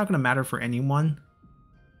 This is not going to matter for anyone.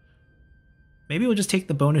 Maybe we'll just take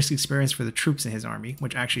the bonus experience for the troops in his army,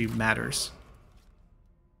 which actually matters.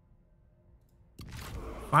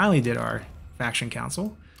 Finally did our faction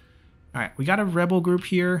council. Alright, we got a rebel group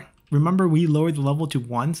here. Remember, we lowered the level to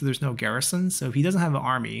 1, so there's no garrison. So if he doesn't have an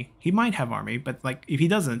army, he might have army, but like if he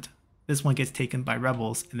doesn't, this one gets taken by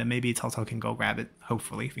rebels, and then maybe Cao Cao can go grab it,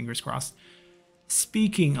 hopefully, fingers crossed.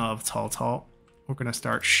 Speaking of Cao Cao, we're going to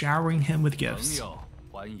start showering him with gifts.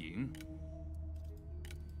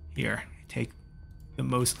 Here, take the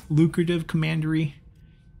most lucrative commandery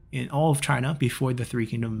in all of China before the Three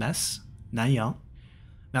Kingdom mess, Nanyang.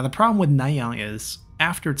 Now the problem with Nanyang is,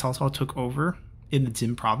 after Cao Cao took over in the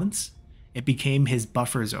Jin province, it became his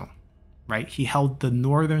buffer zone, right? He held the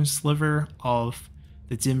northern sliver of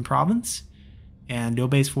the Jin province, and Liu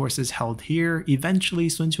Bei's forces held here. Eventually,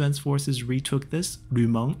 Sun Quan's forces retook this. Lu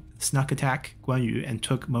Meng snuck attack Guan Yu and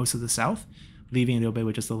took most of the south, leaving Liu Bei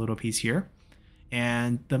with just a little piece here.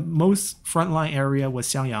 And the most frontline area was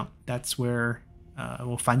Xiangyang. That's where,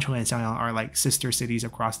 well, Fancheng and Xiangyang are like sister cities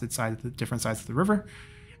across the different sides of the river.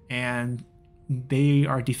 And they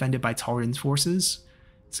are defended by Cao Ren's forces.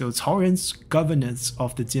 So Cao Ren's governance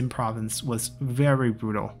of the Jin province was very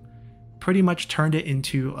brutal. Pretty much turned it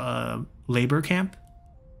into a labor camp.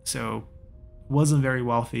 So wasn't very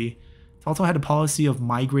wealthy. Cao Cao had a policy of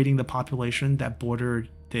migrating the population that bordered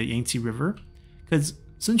the Yangtze River. Because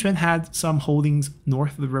Sun Quan had some holdings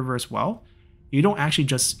north of the river as well. You don't actually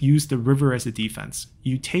just use the river as a defense.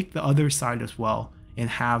 You take the other side as well and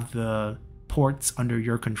have the ports under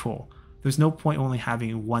your control. There's no point only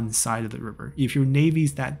having one side of the river. If your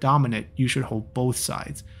navy's that dominant, you should hold both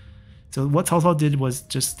sides. So what Cao Cao did was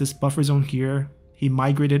just this buffer zone here. He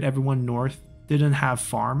migrated everyone north, didn't have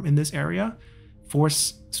farm in this area.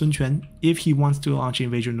 Forced Sun Quan, if he wants to launch an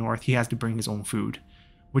invasion north, he has to bring his own food.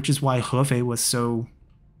 Which is why Hefei was so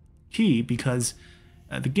key, because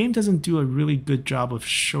the game doesn't do a really good job of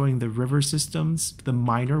showing the river systems, the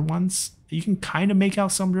minor ones. You can kind of make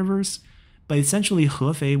out some rivers, but essentially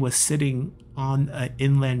Hefei was sitting on an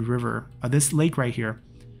inland river, this lake right here.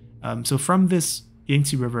 So from this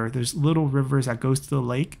Yangtze River, there's little rivers that goes to the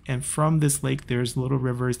lake, and from this lake there's little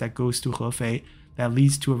rivers that goes to Hefei that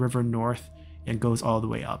leads to a river north and goes all the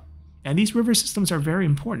way up. And these river systems are very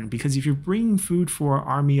important, because if you're bringing food for an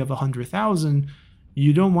army of 100,000,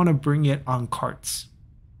 you don't want to bring it on carts,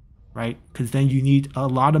 right? Because then you need a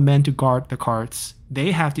lot of men to guard the carts.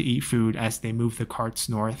 They have to eat food as they move the carts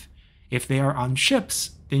north. If they are on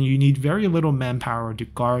ships, then you need very little manpower to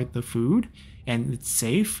guard the food, and it's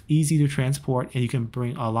safe, easy to transport, and you can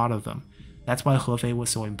bring a lot of them. That's why Hefei was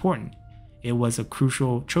so important. It was a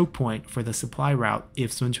crucial choke point for the supply route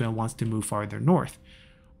if Sun Quan wants to move farther north.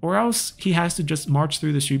 Or else he has to just march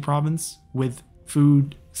through the Xu province with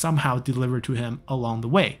food somehow delivered to him along the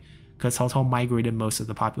way, because Cao Cao migrated most of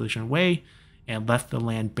the population away and left the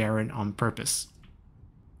land barren on purpose.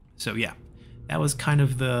 So yeah, that was kind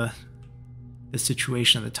of the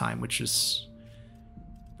situation at the time, which is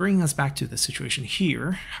bringing us back to the situation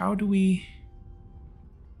here. How do we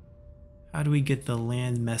get the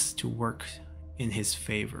land mess to work in his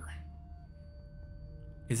favor?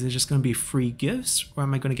 Is it just going to be free gifts, or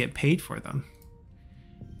am I going to get paid for them?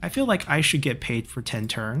 I feel like I should get paid for 10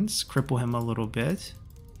 turns, cripple him a little bit.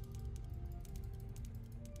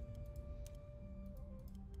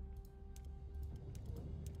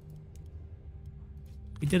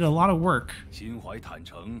 did a lot of work. 心怀坦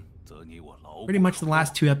诚，则你我牢不可破。 Pretty much the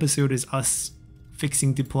last 2 episodes is us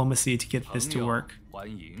fixing diplomacy to get this to work. 欢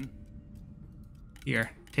迎。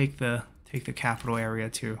 Here, take the capital area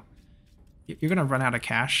too. You're gonna run out of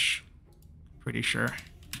cash, pretty sure.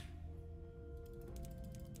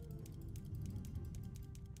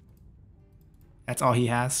 That's all he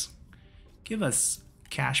has. Give us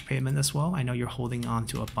cash payment as well. I know you're holding on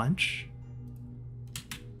to a bunch.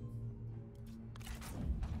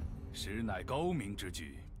 实乃高明之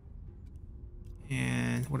举。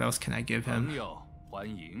 And what else can I give him? 朋友，欢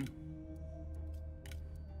迎。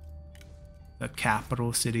 The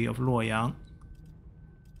capital city of Luoyang.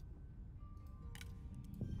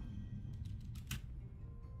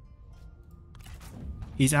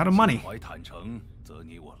 He's out of money. 心怀坦诚，则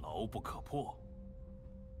你我牢不可破。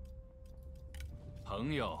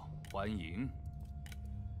朋友，欢迎。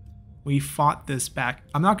 We fought this back.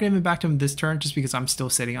 I'm not giving it back to him this turn just because I'm still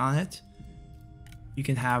sitting on it. You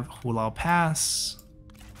can have Hulao Pass.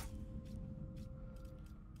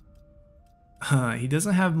 He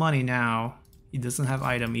doesn't have money now. He doesn't have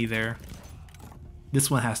item either. This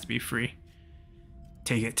one has to be free.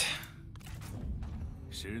 Take it.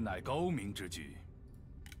 实乃高明之举。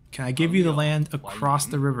 Can I give you the land across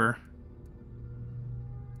the river?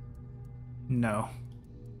 No.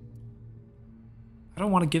 I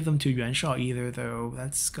don't want to give them to Yuansha either, though.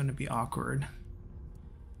 That's going to be awkward.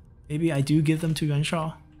 Maybe I do give them to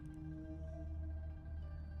Yuansha.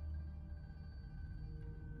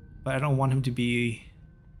 But I don't want him to be...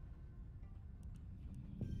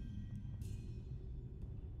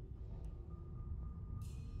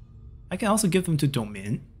 I can also give them to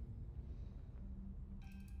Dongmin.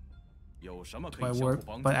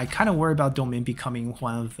 But I kind of worry about Dongmin becoming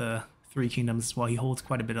one of the 3 kingdoms as well. He holds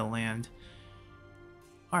quite a bit of land.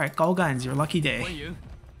 Alright, Gaogan, it's your lucky day. 欢迎，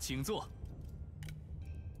请坐。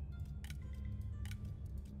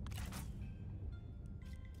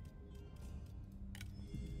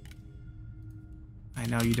 I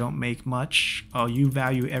know you don't make much. Oh, you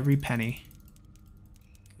value every penny.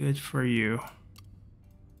 Good for you.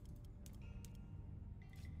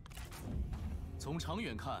 从长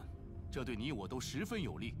远看，这对你我都十分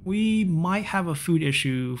有利。 We might have a food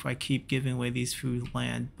issue if I keep giving away these food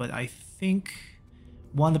land, but I think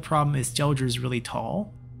one of the problem is Jiaozhi is really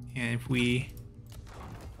tall, and if we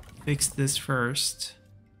fix this first,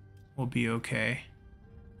 we'll be okay.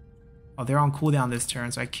 Oh, they're on cooldown this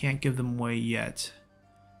turn, so I can't give them away yet.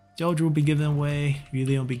 Jiaozhi will be given away,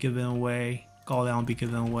 Yuli will be given away, Gaoliang will be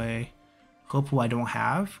given away. Hepu I don't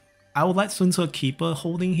have. I would let Sun Ce keep a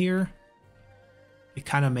holding here. It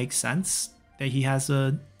kind of makes sense that he has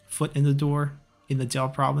a foot in the door in the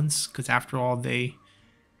Jiao province, because after all, they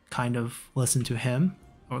kind of listen to him,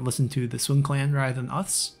 or listen to the Sun clan rather than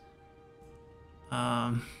us.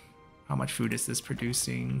 How much food is this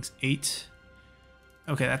producing? 8.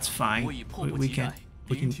 Okay, that's fine. We can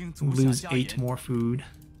lose 8 more food.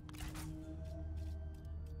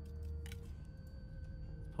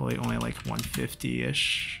 Probably only like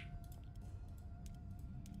 150-ish.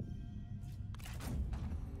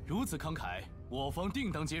 如此慷慨，我方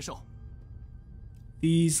定当接受。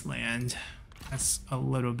 These land, that's a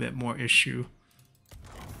little bit more issue.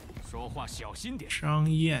 说话小心点。 Zhang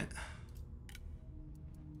Yan.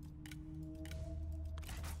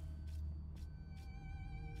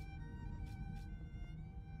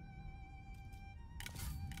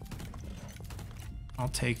 I'll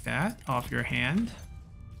take that off your hand.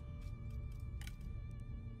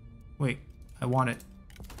 Wait, I want it.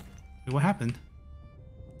 Wait, what happened?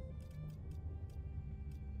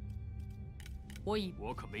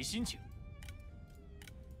 我可没心情。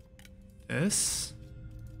 This.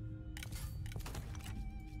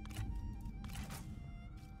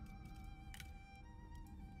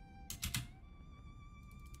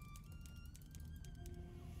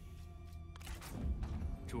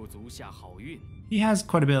 He has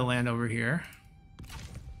quite a bit of land over here.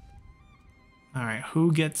 Alright,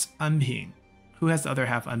 who gets Anping? Who has the other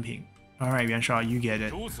half Anping? Alright, Yuansha, you get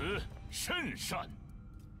it. 如此甚善。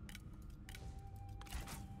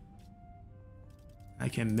 I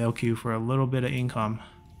can milk you for a little bit of income.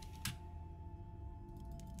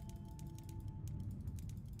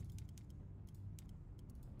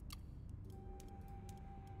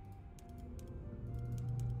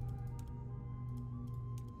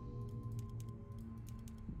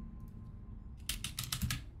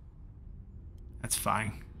 That's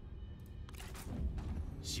fine.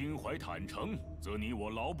 心怀坦诚，则你我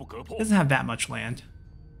牢不可破。 Doesn't have that much land.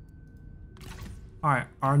 Alright,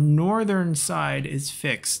 our northern side is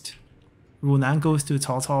fixed. Runan goes to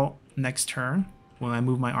Cao Cao next turn when I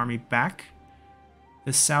move my army back.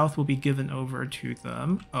 The south will be given over to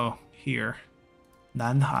them. Oh, here.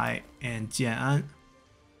 Nanhai and Jian'an.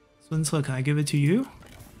 Sun Ce, can I give it to you?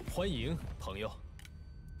 欢迎，朋友。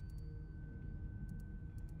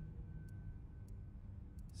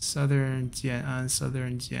 Southern Jian'an,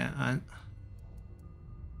 Southern Jian'an.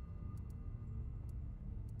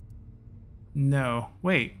 No,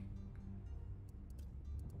 wait.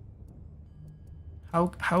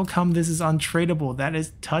 How come this is untradeable? That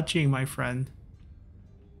is touching, my friend.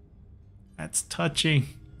 That's touching.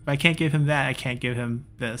 If I can't give him that, I can't give him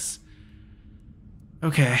this.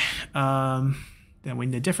 Okay, then we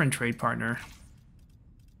need a different trade partner.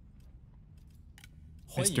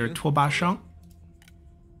 Mr. Tuobashang.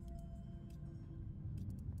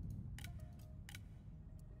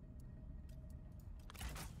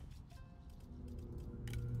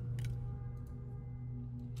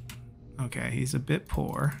 Okay, he's a bit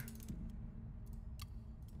poor.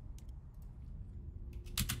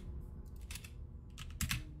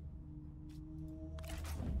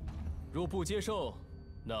 若不接受，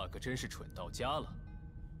那可真是蠢到家了。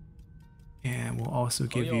 And we'll also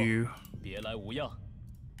give 朋友， you 别来无恙。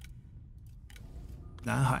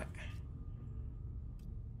 Nanhai.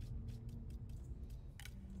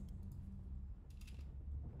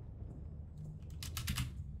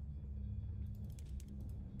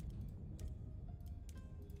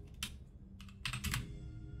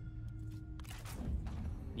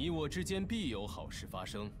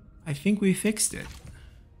 I think we fixed it.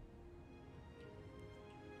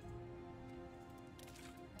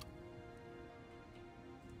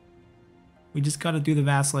 We just gotta do the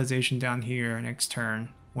vassalization down here next turn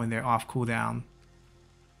when they're off cooldown.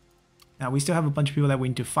 Now we still have a bunch of people that we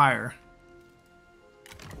need to fire.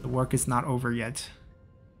 The work is not over yet.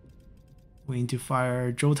 We need to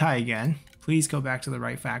fire Zhou Tai again. Please go back to the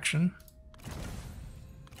right faction.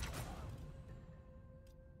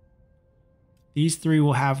 These three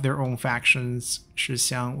will have their own factions.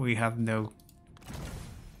 Shixiang we have no...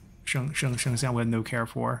 Shengxiang we have no care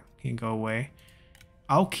for. Can go away.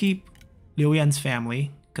 I'll keep Liu Yan's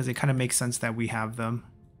family, because it kind of makes sense that we have them.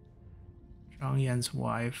 Zhang Yan's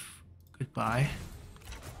wife. Goodbye.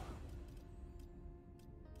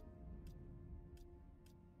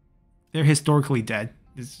 They're historically dead.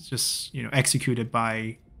 It's just, you know, executed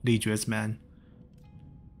by Li Jue's men.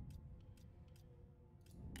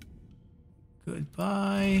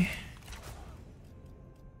 Goodbye.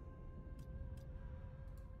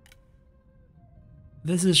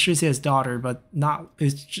 This is Shixie's daughter, but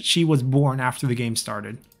she was born after the game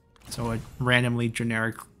started. So a randomly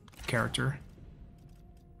generic character.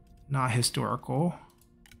 Not historical.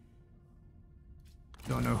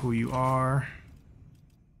 Don't know who you are.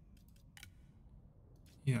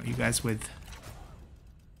 You know, you guys with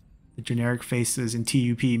the generic faces in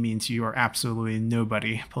TUP means you are absolutely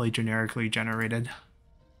nobody, probably generically generated.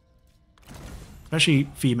 Especially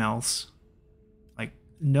females. Like,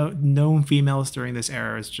 known females during this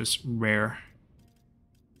era is just rare.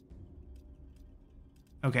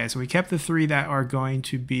 Okay, so we kept the three that are going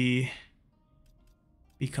to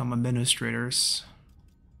become administrators.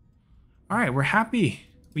 Alright, we're happy.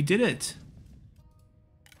 We did it.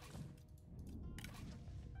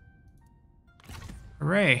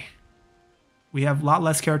 Hooray. We have a lot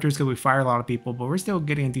less characters because we fire a lot of people, but we're still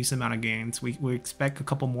getting a decent amount of gains. We expect a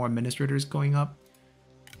couple more administrators going up.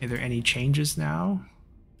 Are there any changes now?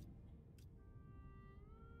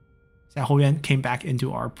 Xiahou Yuan came back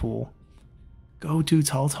into our pool. Go to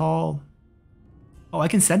Cao Cao. Oh, I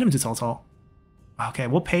can send him to Cao Cao. Okay,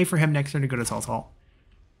 we'll pay for him next turn to go to Cao Cao.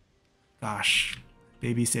 Gosh,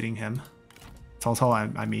 babysitting him. Cao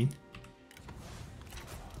Cao, I mean.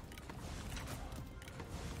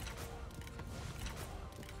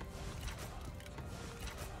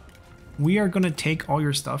 We are going to take all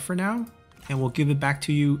your stuff for now, and we'll give it back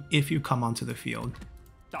to you if you come onto the field.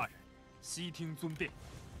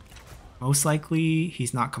 Most likely,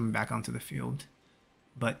 he's not coming back onto the field,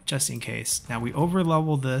 but just in case. Now we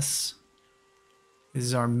overlevel this. This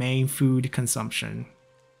is our main food consumption.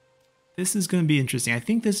 This is going to be interesting. I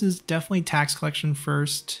think this is definitely tax collection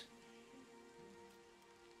first.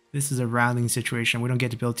 This is a rounding situation. We don't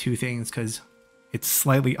get to build two things because it's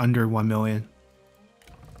slightly under 1 million.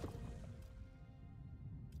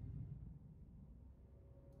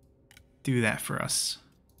 Do that for us.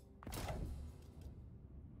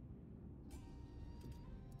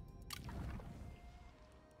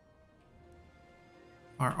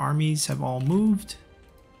 Our armies have all moved.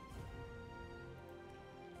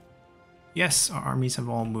 Yes, our armies have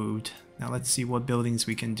all moved. Now let's see what buildings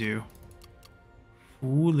we can do.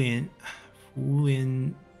 Fulin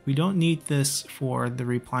We don't need this for the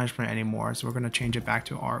replenishment anymore, so we're going to change it back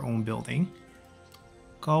to our own building.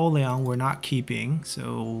 Gaoliang we're not keeping,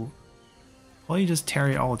 so probably just tear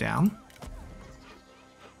it all down.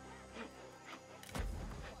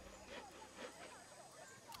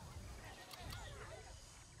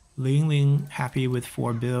 Ling Ling happy with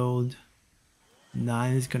 4 build.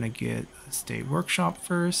 9 is going to get a state workshop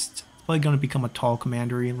first. It's probably going to become a tall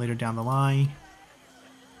commandery later down the line.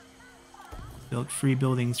 Build free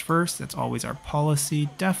buildings first. That's always our policy.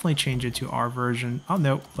 Definitely change it to our version. Oh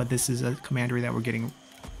no, but this is a commandery that we're getting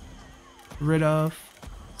rid of.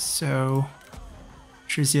 So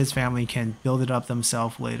Shixie's family can build it up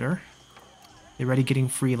themselves later. They're already getting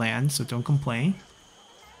free land, so don't complain.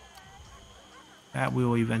 That we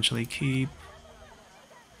will eventually keep.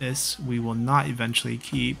 This we will not eventually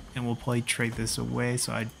keep, and we'll probably trade this away,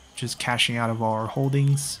 so I'm just cashing out of all our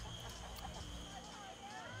holdings.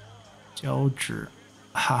 Jiaozhi.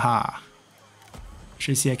 Haha.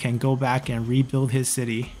 Shixie can go back and rebuild his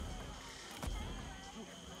city.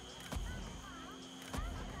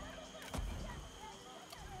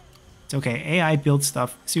 It's okay, AI builds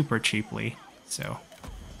stuff super cheaply, so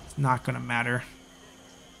it's not gonna matter.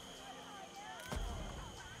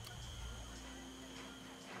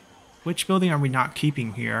 Which building are we not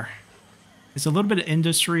keeping here? It's a little bit of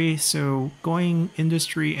industry, so going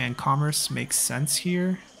industry and commerce makes sense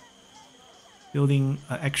here. Building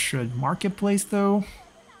an extra marketplace though.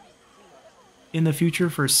 In the future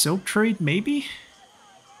for silk trade, maybe?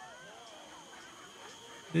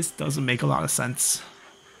 This doesn't make a lot of sense.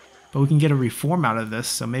 But we can get a reform out of this,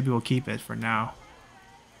 so maybe we'll keep it for now.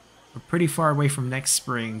 We're pretty far away from next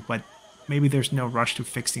spring, but maybe there's no rush to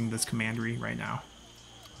fixing this commandery right now.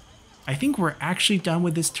 I think we're actually done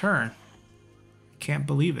with this turn. Can't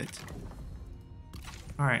believe it.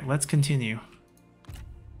 Alright, let's continue.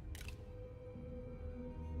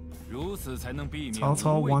 Cao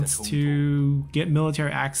Cao wants to get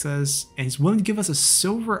military access, and he's willing to give us a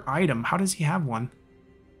silver item. How does he have one?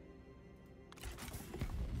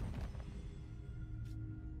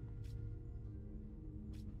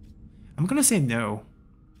 I'm gonna say no.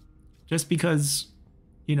 Just because,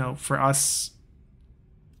 you know, for us,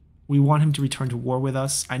 we want him to return to war with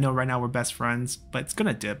us. I know right now we're best friends, but it's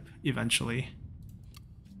gonna dip eventually.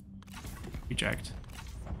 Reject.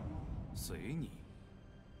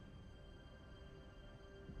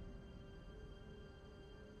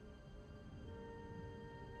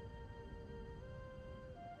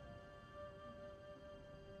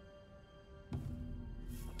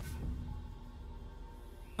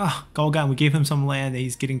 Ah, Golgan, we gave him some land and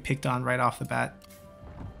he's getting picked on right off the bat.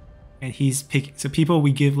 And he's picking, so people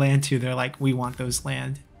we give land to, they're like, we want those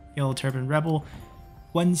land. Yellow Turban Rebel.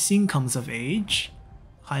 Guanxing comes of age.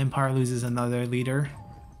 High Empire loses another leader.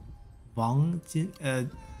 Wang,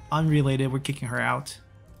 unrelated, we're kicking her out.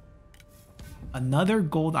 Another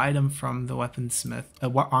gold item from the weaponsmith,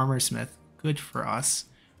 armor smith. Good for us.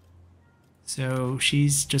 So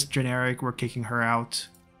she's just generic, we're kicking her out.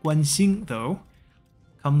 Guanxing, though,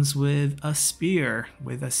 comes with a spear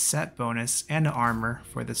with a set bonus and an armor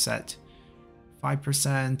for the set.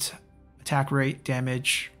 5% attack rate,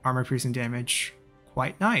 damage, armor piercing damage.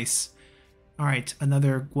 Quite nice. Alright,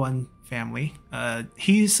 another Guan family.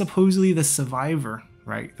 He's supposedly the survivor,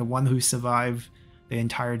 right? The one who survived the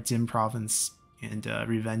entire Jin province and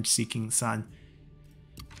revenge-seeking son.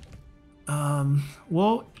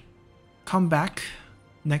 We'll come back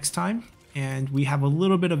next time. And we have a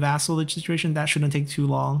little bit of vassalage situation. That shouldn't take too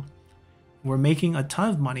long. We're making a ton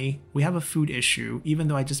of money. We have a food issue, even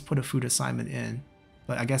though I just put a food assignment in.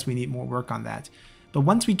 But I guess we need more work on that. But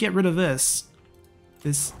once we get rid of this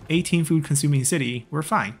 18 food consuming city, we're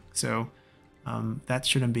fine. So that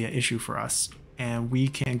shouldn't be an issue for us. And we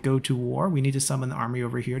can go to war. We need to summon the army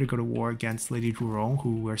over here to go to war against Lady Zhurong,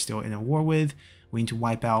 who we're still in a war with. We need to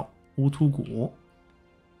wipe out Wutugu.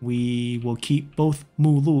 We will keep both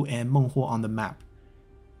Mulu and Menghuo on the map.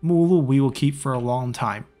 Mulu we will keep for a long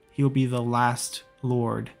time. He'll be the last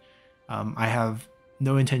lord. I have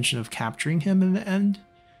no intention of capturing him in the end.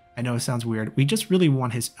 I know it sounds weird. We just really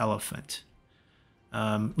want his elephant.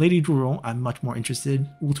 Lady Zhurong, I'm much more interested.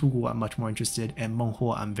 Wutugu, I'm much more interested. And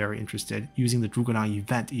Menghuo, I'm very interested. Using the Zhugenang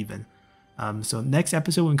event even. So next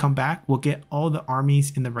episode when we come back, we'll get all the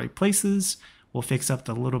armies in the right places. We'll fix up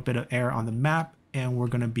the little bit of error on the map. And we're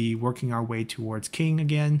going to be working our way towards King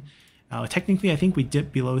again. Technically, I think we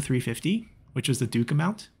dipped below 350, which was the Duke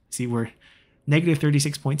amount. See, we're negative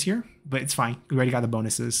 36 points here, but it's fine. We already got the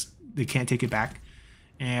bonuses. They can't take it back.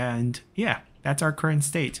 And yeah, that's our current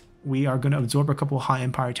state. We are going to absorb a couple High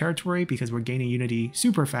Empire territory because we're gaining unity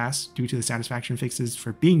super fast due to the satisfaction fixes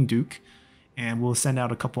for being Duke. and we'll send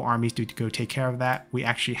out a couple armies to go take care of that. We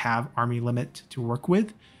actually have army limit to work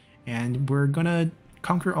with, and we're gonna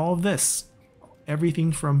conquer all of this.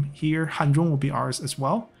 Everything from here, Hanzhong will be ours as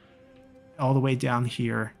well, all the way down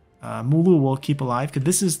here. Mulu will keep alive, because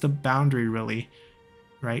this is the boundary really,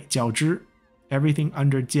 right? Jiaozhi, everything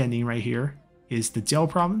under Jianning right here is the Jiao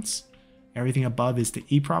province. Everything above is the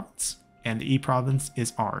E province, and the E province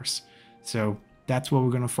is ours. So that's what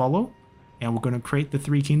we're gonna follow, and we're gonna create the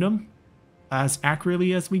 3 kingdom as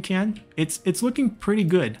accurately as we can. It's looking pretty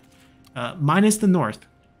good, minus the north.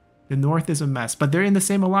 The north is a mess, but they're in the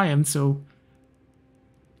same alliance, so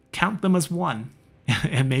count them as one,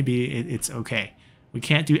 and maybe it's okay. We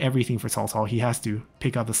can't do everything for Cao Cao. He has to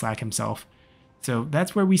pick up the slack himself. So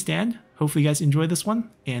that's where we stand. Hopefully you guys enjoyed this one,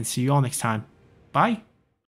 and see you all next time. Bye!